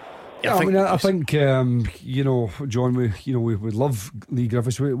 I think John, we would love Lee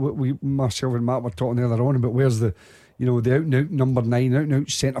Griffiths. We myself and Matt were talking earlier on about where's the out and out number 9, out and out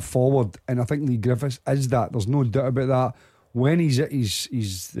centre forward, and I think Lee Griffiths is that. There's no doubt about that. When he's at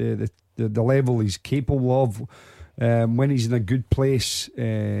the level he's capable of, when he's in a good place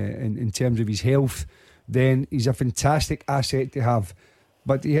in terms of his health, then he's a fantastic asset to have.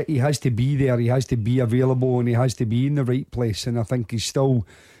 But he has to be there, he has to be available, and he has to be in the right place. And I think he's still,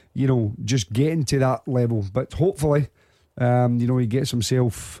 just getting to that level. But hopefully, he gets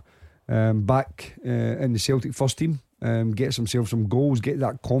himself back in the Celtic first team, gets himself some goals, gets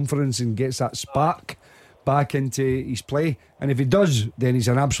that confidence, and gets that spark back into his play. And if he does, then he's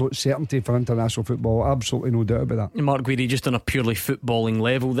an absolute certainty for international football. Absolutely no doubt about that. Mark Guidi, just on a purely footballing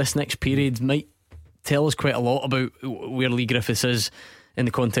level, this next period might tell us quite a lot about where Lee Griffiths is in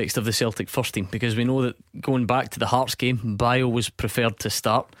the context of the Celtic first team, because we know that going back to the Hearts game, Bio was preferred to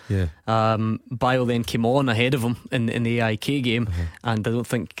start. Bio then came on ahead of him in the AIK game, and I don't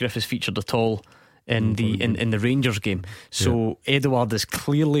think Griffiths featured at all in the Rangers game. So Edouard is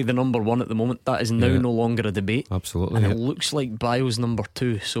clearly the number one at the moment. That is now no longer a debate. Absolutely. And it looks like Bio's number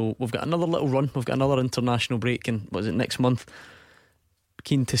two. So we've got another little run. We've got another international break in, what is it, next month.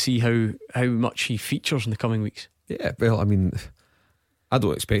 Keen to see how much he features in the coming weeks. Yeah, well, I mean, I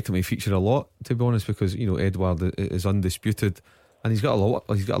don't expect him to feature a lot, to be honest, because Edouard is undisputed, and he's got a lot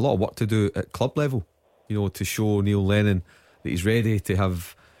of work to do at club level. To show Neil Lennon that he's ready to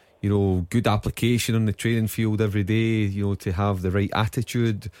have good application on the training field every day. To have the right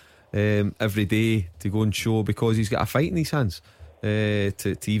attitude every day to go and show, because he's got a fight in his hands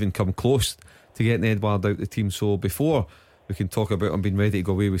to even come close to getting Edouard out the team. So before we can talk about him being ready to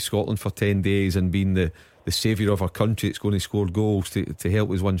go away with Scotland for 10 days and being the saviour of our country that's going to score goals to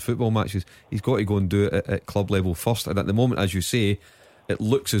help us win football matches, he's got to go and do it at club level first. And at the moment, as you say, it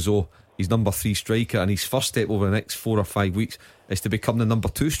looks as though he's number 3 striker, and his first step over the next 4 or 5 weeks is to become the number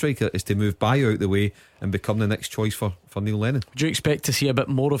 2 striker, is to move Bayo out the way and become the next choice for Neil Lennon. Do you expect to see a bit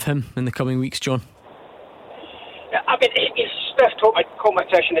more of him in the coming weeks, John? I mean, he's stiff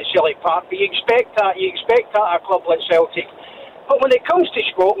competition at Selly Park, but you expect that at a club like Celtic. But when it comes to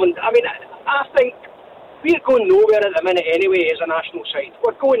Scotland, I mean, I think we're going nowhere at the minute anyway as a national side.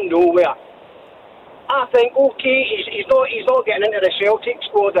 We're going nowhere. I think, okay, he's not getting into the Celtic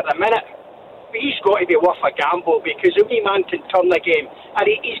squad at the minute, but he's got to be worth a gamble, because the wee man can turn the game. And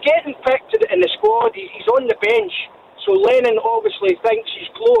he's getting picked in the squad, he's on the bench, so Lennon obviously thinks he's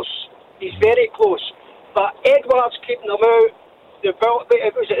close, he's very close. But Edouard's keeping him out. It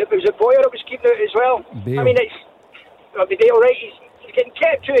was a Boyer that was keeping out as well. Bale. I mean, Dale, right, he's getting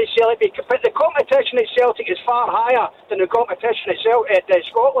kept to his Celtic, but the competition at Celtic is far higher than the competition at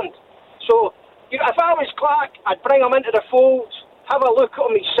Scotland. So, if I was Clark, I'd bring him into the fold, have a look at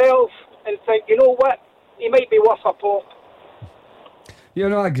him myself, and think, you know what, he might be worth a pop. Yeah,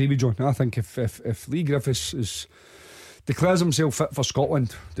 no, I agree with John. I think if Lee Griffiths declares himself fit for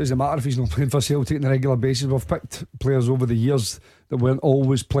Scotland, doesn't matter if he's not playing for Celtic on a regular basis. We've picked players over the years that weren't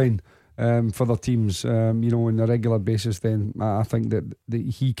always playing for their teams, on a regular basis. Then I think that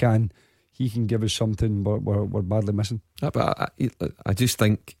he can give us something we're badly missing. Yeah, but I just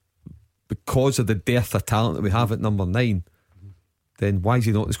think, because of the dearth of talent that we have at number 9, then why is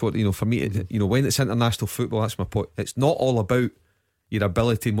he not the squad? For me, when it's international football, that's my point. It's not all about your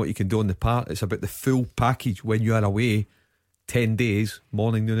ability and what you can do on the park. It's about the full package when you are away 10 days,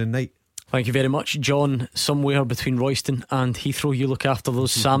 morning, noon and night. Thank you very much, John. Somewhere between Royston and Heathrow, you look after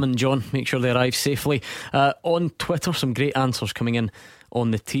those salmon, John. Make sure they arrive safely. On Twitter, some great answers coming in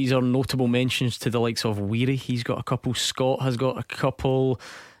on the teaser. Notable mentions to the likes of Weary. He's got a couple. Scott has got a couple.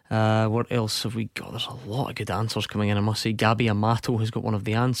 What else have we got? There's a lot of good answers coming in, I must say. Gabby Amato has got one of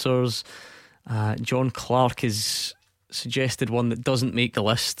the answers. John Clark has suggested one that doesn't make the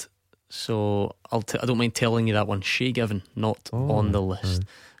list, so I don't mind telling you that one. Shay Given, not on the list.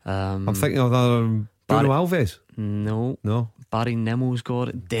 I'm thinking of Bruno Alves. No. Barry Nemo's got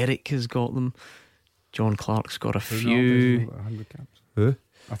it. Derek has got them. John Clark's got a few. Who?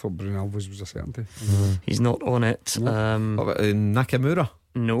 I thought Bruno Alves was a certainty. He's not on it. What about Nakamura?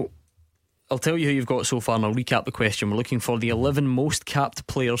 No. I'll tell you who you've got so far, and I'll recap the question. We're looking for the 11 most capped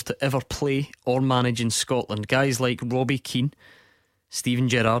players to ever play or manage in Scotland. Guys like Robbie Keane, Steven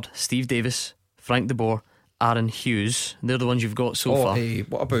Gerrard, Steve Davis, Frank de Boer, Aaron Hughes. They're the ones you've got so far.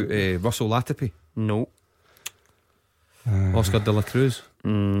 What about Russell Latipi? No. Oscar de la Cruz?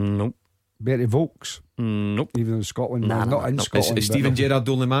 Nope. Bertie Vogts? Nope. Even in Scotland? Not in Scotland. Is Steven Gerrard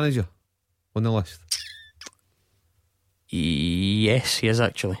the only manager on the list? Yes, he is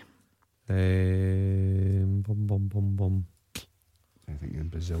actually. I think in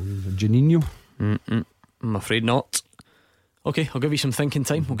Brazilians. Juninho? I'm afraid not. Okay, I'll give you some thinking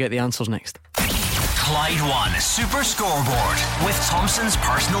time. We'll get the answers next. Clyde One Super Scoreboard with Thompson's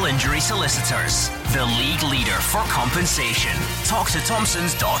personal injury solicitors, the league leader for compensation. Talk to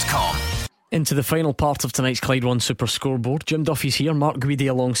Thompsons.com. Into the final part of tonight's Clyde One Super Scoreboard. Jim Duffy's here, Mark Guidi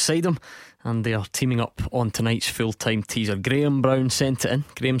alongside him, and they are teaming up on tonight's full-time teaser. Graham Brown sent it in.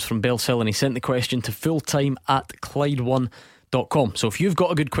 Graham's from Bellsill, and he sent the question to fulltime@clyde1.com. So if you've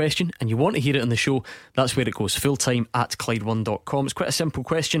got a good question and you want to hear it on the show, that's where it goes, fulltime@clyde1.com. It's quite a simple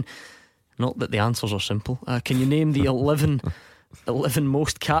question. Not that the answers are simple. Can you name the 11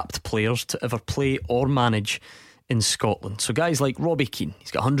 most capped players to ever play or manage in Scotland? So guys like Robbie Keane, he's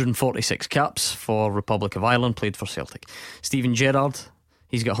got 146 caps for Republic of Ireland, played for Celtic. Steven Gerrard,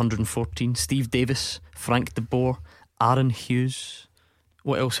 he's got 114. Steve Davis, Frank de Boer, Aaron Hughes.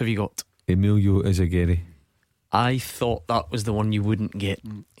 What else have you got? Emilio Izaguirre. I thought that was the one you wouldn't get.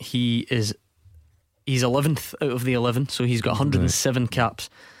 He's 11th out of the 11, so he's got 107 caps.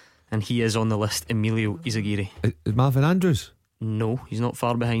 and he is on the list. Emilio Izaguirre. Is Marvin Andrews? No, he's not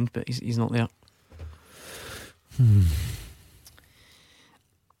far behind, but he's not there.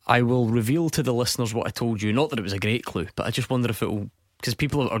 I will reveal to the listeners what I told you. Not that it was a great clue, but I just wonder if it will, because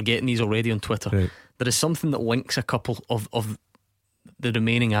people are getting these already on Twitter. Right. There is something that links a couple of the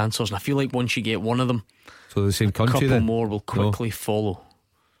remaining answers, and I feel like once you get one of them, so the same country, a couple then more will quickly follow.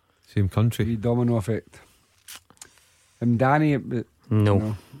 Same country. The domino effect. Danny, but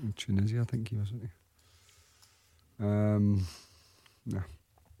no. Tunisia, I think he was, wasn't he? No.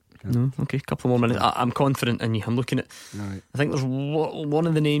 No, okay, couple more minutes. I'm confident in you. I'm looking at. Right. I think there's one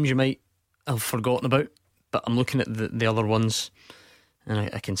of the names you might have forgotten about, but I'm looking at the other ones,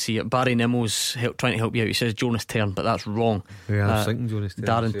 and I can see it. Barry Nemo's trying to help you out. He says Jonas Tern, but that's wrong. Yeah, I was thinking Jonas Tern.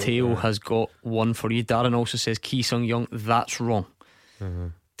 Darren Teo has got one for you. Darren also says Ki Sung Young. That's wrong.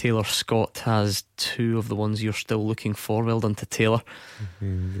 Taylor Scott has two of the ones you're still looking for. Well done to Taylor.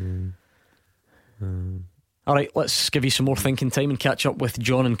 Alright, let's give you some more thinking time and catch up with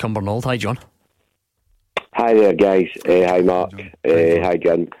John in Cumbernauld. Hi, John. Hi there, guys. Hi, Mark. Hi,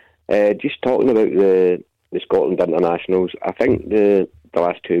 Jim. Just talking about the Scotland internationals. I think the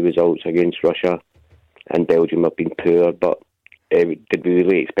last two results against Russia and Belgium have been poor, but did we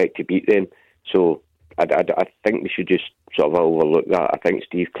really expect to beat them? So I think we should just sort of overlook that. I think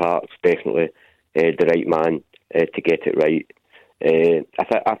Steve Clarke's definitely the right man to get it right.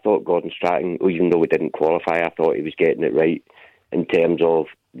 I thought Gordon Strachan, even though we didn't qualify, I thought he was getting it right in terms of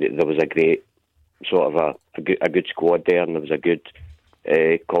there was a great sort of a good squad there, and there was a good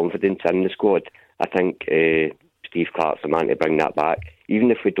confidence in the squad. I think Steve Clarke's the man to bring that back. Even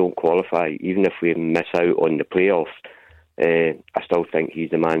if we don't qualify, even if we miss out on the playoffs, I still think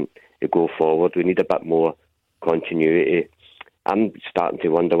he's the man to go forward. We need a bit more continuity. I'm starting to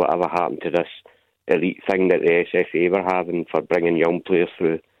wonder whatever happened to this elite thing that the SFA were having for bringing young players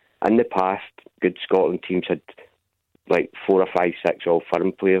through. In the past, good Scotland teams had like 4 or 5, 6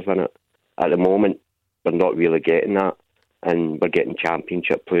 all-firm players in it. At the moment, we're not really getting that, and we're getting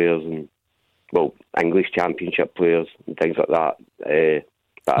championship players and, well, English championship players and things like that.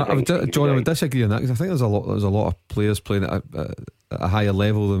 But John, I would disagree on that, because I think there's a lot of players playing at a higher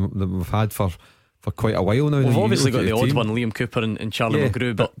level than we've had for quite a while now. We've obviously got the odd one, Liam Cooper and Charlie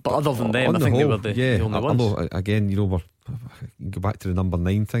McGrew, but other than them, I think they were the only ones. Although, again, we're go back to the number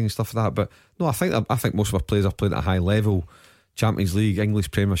 9 thing and stuff like that. But no, I think most of our players are playing at a high level. Champions League, English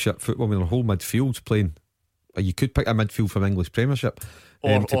Premiership football. I mean, our whole midfield's playing. You could pick a midfield from English Premiership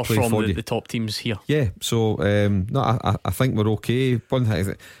or from the top teams here. Yeah, so no, I think we're okay. One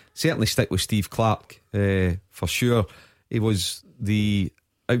thing, certainly stick with Steve Clarke for sure. He was the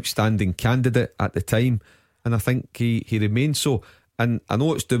outstanding candidate at the time, and I think he remains so. And I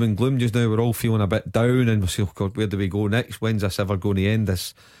know it's doom and gloom just now. We're all feeling a bit down, and we're saying, oh God, where do we go next? When's this ever going to end,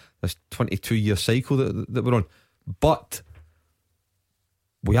 this 22-year cycle that we're on? But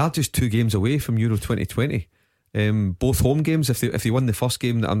we are just 2 games away from Euro 2020. Both home games. If they win the first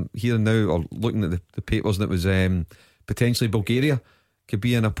game that I'm hearing now, or looking at the papers, and it was potentially Bulgaria could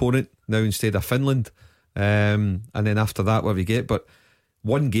be an opponent now instead of Finland, and then after that, what we get. But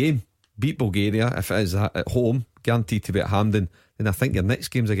one game, beat Bulgaria, if it is at home, guaranteed to be at Hampden, then I think your next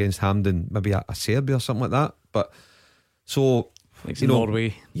game's against Hampden, maybe a Serbia or something like that. But so, like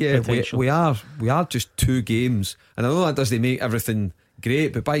Norway, yeah, we are just 2 games, and I know that doesn't make everything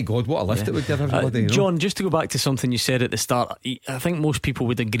great, but by God, what a lift it would give everybody. John, just to go back to something you said at the start, I think most people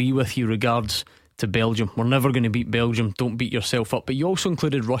would agree with you regards to Belgium. We're never going to beat Belgium, don't beat yourself up. But you also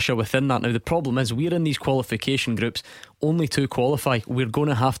included Russia within that. Now the problem is we're in these qualification groups, only 2 qualify. We're going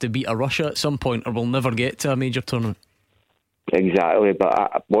to have to beat a Russia at some point, or we'll never get to a major tournament. Exactly,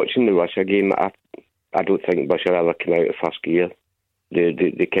 but watching the Russia game, I don't think Russia ever came out of first gear.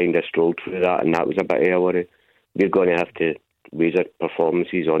 They kind of strolled through that, and that was a bit of a worry. We're going to have to raise our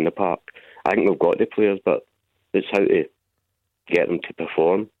performances on the park. I think we've got the players, but it's how to get them to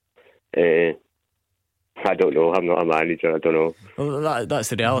perform. I don't know. I'm not a manager. I don't know. Well, that's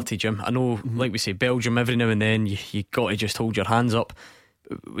the reality, Jim. I know, like we say, Belgium, every now and then you got to just hold your hands up.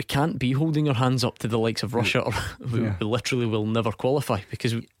 We can't be holding our hands up to the likes of Russia, or we literally will never qualify,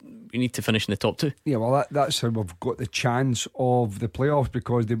 because we need to finish in the top 2. Yeah, well, that's how we've got the chance of the playoffs,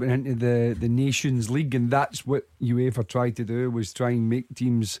 because they went into the Nations League, and that's what UEFA tried to do, was try and make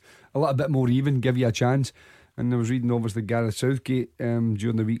teams a little bit more even, give you a chance. And I was reading obviously Gareth Southgate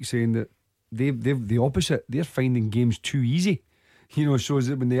during the week saying that they've the opposite. They're finding games too easy, so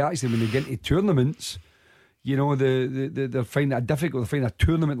that when they get into tournaments, they're finding it difficult. They find a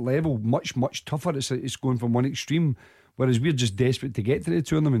tournament level much tougher. It's going from one extreme, whereas we're just desperate to get to the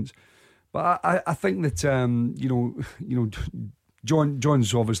tournaments. But I think that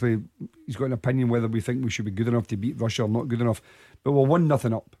John's obviously, he's got an opinion whether we think we should be good enough to beat Russia or not good enough, but we're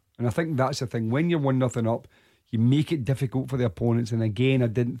 1-0 up, and I think that's the thing. When you're 1-0 up, you make it difficult for the opponents, and again, I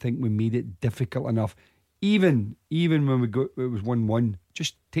didn't think we made it difficult enough. Even when it was 1-1,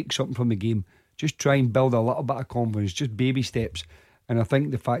 just take something from the game. Just try and build a little bit of confidence, just baby steps. And I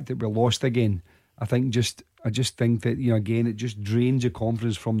think the fact that we lost again, I just think that, again, it just drains your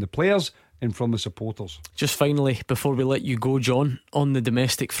confidence from the players and from the supporters. Just finally, before we let you go, John, on the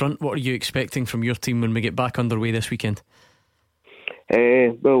domestic front, what are you expecting from your team when we get back underway this weekend?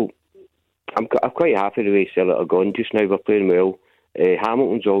 Well, I'm quite happy the way Celtic are going just now. We're playing well.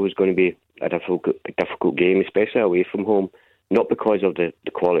 Hamilton's always going to be a difficult game, especially away from home. Not because of the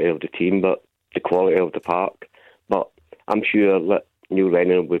quality of the team, but the quality of the park. But I'm sure that Neil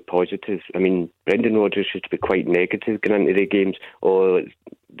Lennon will be positive. I mean, Brendan Rodgers used to be quite negative going into the games. Or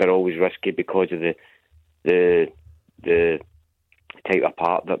they're always risky because of the type of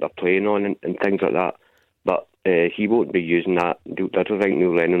park that they're playing on and things like that. But he won't be using that. I don't think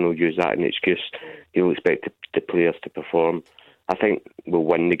Neil Lennon will use that as an excuse. He'll expect the players to perform. I think we'll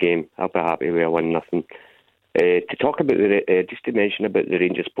win the game. I'll be happy with a 1-0. To talk about just to mention about the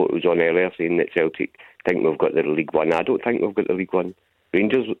Rangers sport was on earlier, saying that Celtic think we've got the League One. I don't think we've got the League One.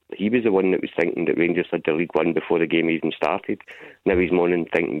 Rangers, he was the one that was thinking that Rangers had the League One before the game even started. Now he's moaning,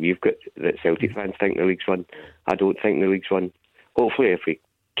 thinking that Celtic fans think the League's won. I don't think the League's won. Hopefully, if we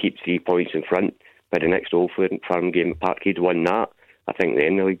keep 3 points in front by the next Old Firm game, Parkhead won that, I think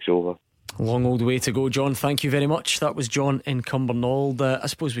then the league's over. Long old way to go, John. Thank you very much. That was John in Cumbernauld. I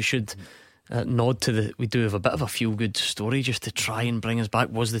suppose we should nod to we do have a bit of a feel good story just to try and bring us back.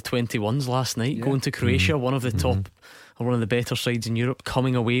 Was the 21s last night going to Croatia, one of the top or one of the better sides in Europe,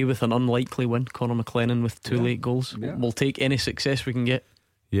 coming away with an unlikely win. Conor McLennan with 2 late goals. We'll take any success we can get.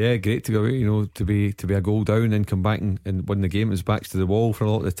 Yeah, great to go away, to be a goal down and come back and win the game. It was backs to the wall for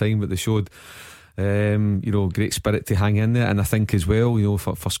a lot of the time, but they showed great spirit to hang in there. And I think as well,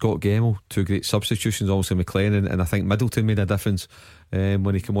 for Scott Gemmell, 2 great substitutions, also McLennan, and I think Middleton made a difference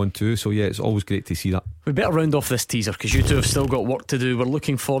when he came on too. So yeah, it's always great to see that. We better round off this teaser because you two have still got work to do. We're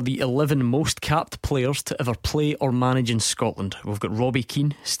looking for the 11 most capped players to ever play or manage in Scotland. We've got Robbie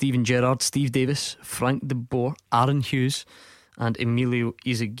Keane, Steven Gerrard, Steve Davis, Frank de Boer, Aaron Hughes and Emilio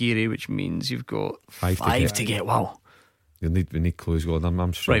Izaguirre, which means you've got 5 to get. Wow. We need clues, Gordon.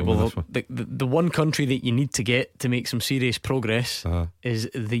 I'm struggling with this one. The one country that you need to get to make some serious progress is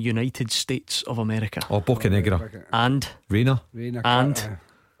the United States of America. Boca Negra. And Reina. And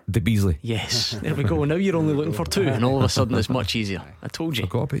De Beasley. Yes, there we go. Now you're only looking for 2 and all of a sudden it's much easier. I told you. I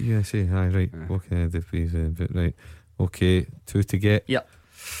got a bit USA. Right. Okay, De Beasley. Right. Okay, 2 to get. Yep.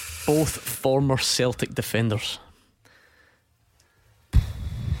 Both former Celtic defenders.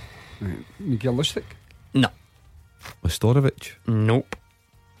 McGillistic? No. Lestorovic? Nope.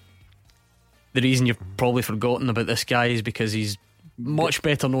 The reason you've probably forgotten about this guy is because he's much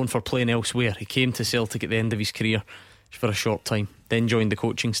better known for playing elsewhere. He came to Celtic at the end of his career for a short time, then joined the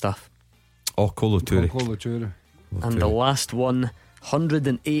coaching staff. Kolo Touré. And the last one,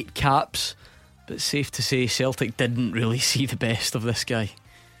 108 caps, but safe to say Celtic didn't really see the best of this guy.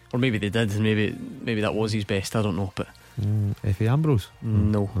 Or maybe they did, and maybe that was his best, I don't know. But Efe Ambrose?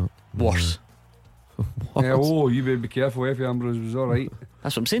 No. Worse. You better be careful. Efe Ambrose was alright.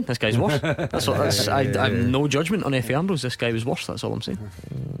 That's what I'm saying. This guy's worse. I have no judgment on Efe Ambrose. This guy was worse. That's all I'm saying.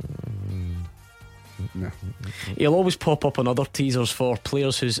 He'll always pop up on other teasers for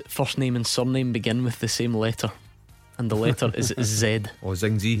players whose first name and surname begin with the same letter, and the letter is Z.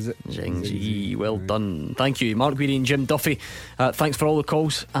 Zingzi. Well done. Thank you, Mark Guidi and Jim Duffy. Thanks for all the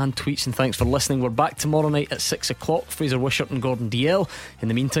calls and tweets, and thanks for listening. We're back tomorrow night at 6 o'clock. Fraser Wishart and Gordon DL. In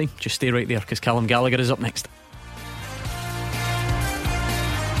the meantime, just stay right there because Callum Gallagher is up next.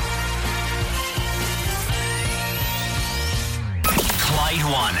 Clyde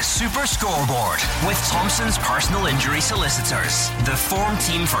One Super Scoreboard with Thompson's personal injury solicitors, the form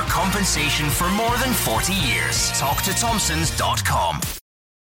team for compensation for more than 40 years. Talk to Thompsons.com.